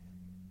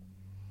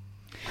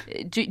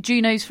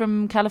 Juno's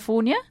from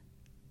California?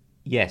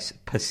 Yes,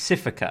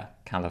 Pacifica,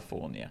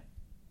 California,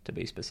 to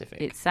be specific.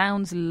 It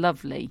sounds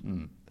lovely.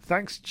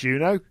 Thanks,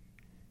 Juno.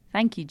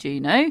 Thank you,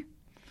 Juno.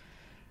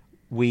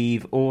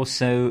 We've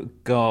also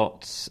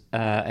got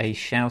a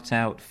shout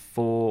out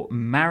for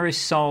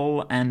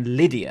Marisol and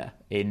Lydia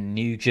in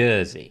New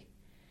Jersey.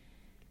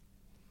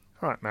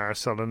 All right,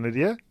 Marisol and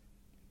Lydia.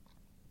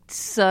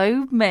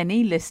 So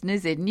many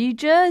listeners in New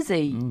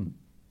Jersey.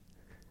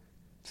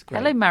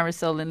 Hello,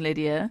 Marisol and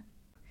Lydia.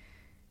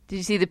 Did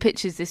you see the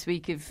pictures this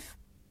week of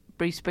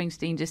Bruce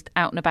Springsteen just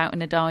out and about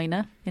in a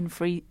diner in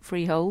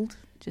Freehold?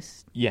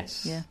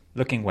 Yes. Yeah.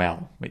 Looking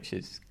well, which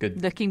is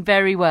good. Looking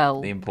very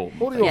well. The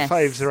important. All your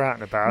faves are out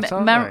and about,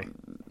 aren't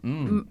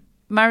they?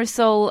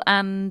 Marisol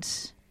and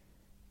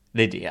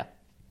Lydia.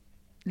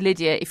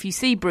 If you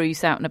see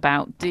Bruce out and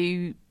about,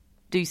 do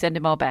send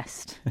him our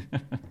best.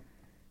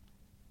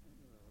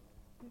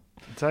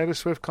 Taylor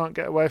Swift can't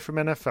get away from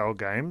NFL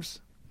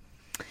games.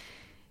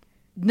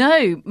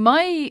 No,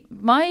 my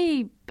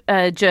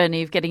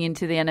journey of getting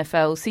into the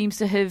NFL seems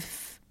to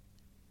have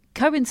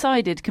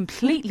coincided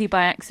completely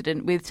by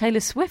accident with Taylor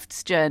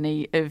Swift's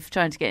journey of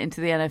trying to get into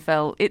the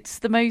NFL. It's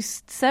the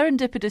most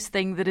serendipitous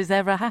thing that has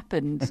ever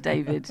happened,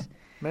 David.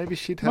 Maybe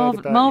she'd heard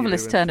about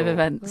marvellous you turn and of thought,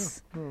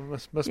 events.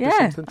 Must be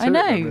something to I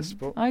know. it on this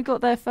sport. I got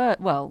there first.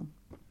 Well,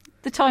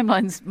 the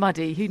timeline's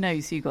muddy. Who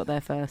knows who got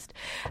there first?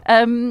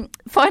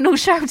 Final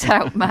shout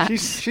out, Matt.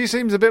 She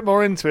seems a bit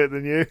more into it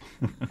than you.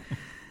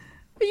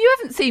 But you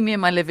haven't seen me in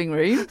my living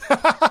room.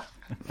 I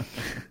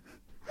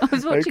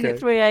was watching at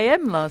 3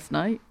 a.m. last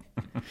night.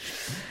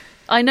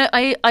 I know.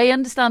 I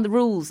understand the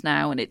rules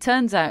now, and it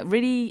turns out it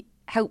really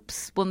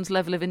helps one's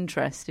level of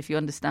interest if you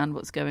understand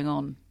what's going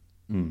on.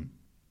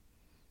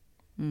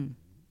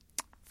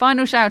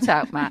 Final shout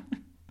out, Matt.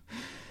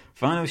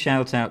 Final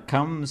shout out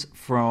comes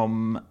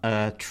from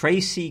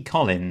Tracy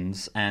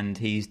Collins, and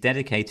he's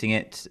dedicating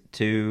it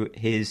to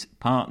his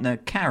partner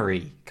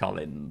Carrie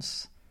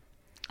Collins.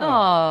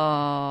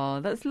 Oh,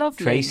 that's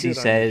lovely. Tracy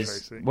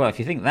says, well, if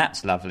you think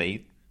that's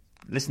lovely,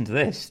 listen to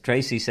this.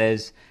 Tracy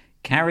says,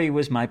 Carrie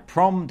was my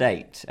prom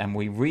date, and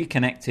we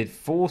reconnected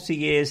 40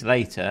 years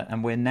later,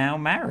 and we're now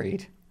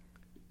married.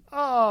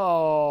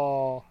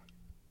 Oh,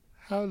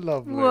 how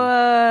lovely.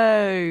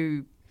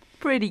 Whoa.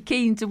 Pretty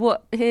keen to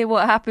hear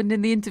what happened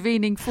in the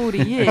intervening 40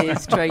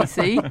 years,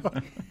 Tracy.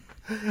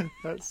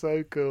 That's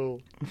so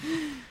cool.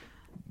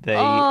 They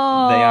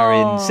are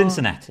in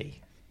Cincinnati.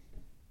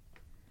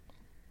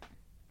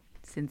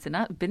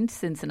 Been to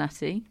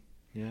Cincinnati.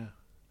 Yeah.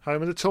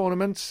 Home of the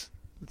tournament.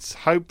 Let's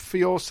hope for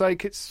your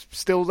sake it's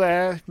still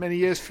there many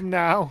years from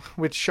now,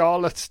 with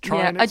Charlotte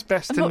trying its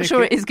best to nick it. I'm not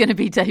sure it is going to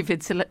be,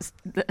 David, so let's...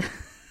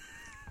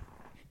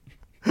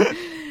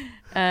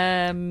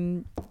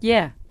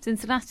 yeah,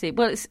 Cincinnati.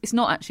 Well, it's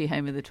not actually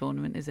home of the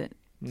tournament, is it?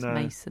 It's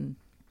Mason.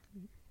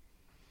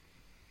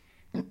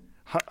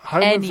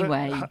 Home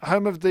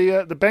of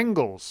the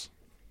Bengals.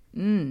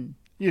 You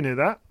knew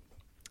that.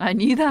 I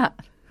knew that.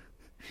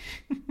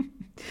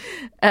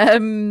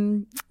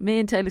 Me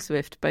and Taylor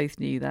Swift both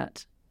knew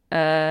that.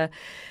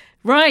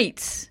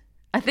 Right.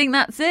 I think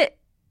that's it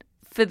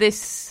for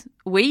this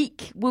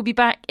week. We'll be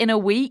back in a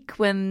week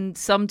when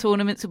some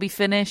tournaments will be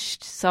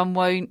finished, some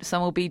won't,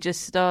 some will be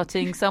just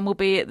starting, some will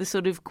be at the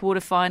sort of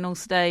quarterfinal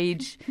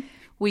stage.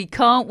 We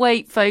can't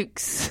wait,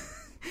 folks.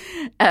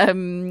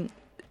 I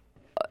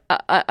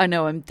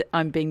know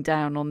I'm being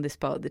down on this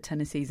part of the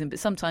tennis season, but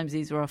sometimes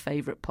these are our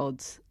favourite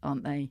pods,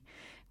 aren't they?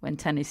 When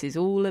tennis is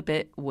all a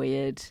bit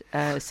weird.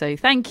 So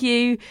thank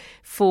you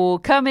for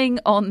coming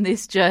on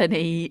this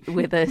journey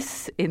with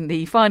us in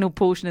the final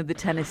portion of the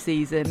tennis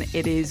season.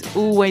 It is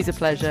always a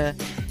pleasure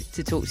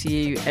to talk to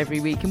you every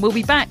week. And we'll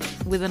be back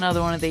with another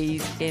one of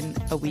these in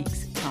a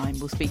week's time.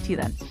 We'll speak to you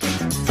then.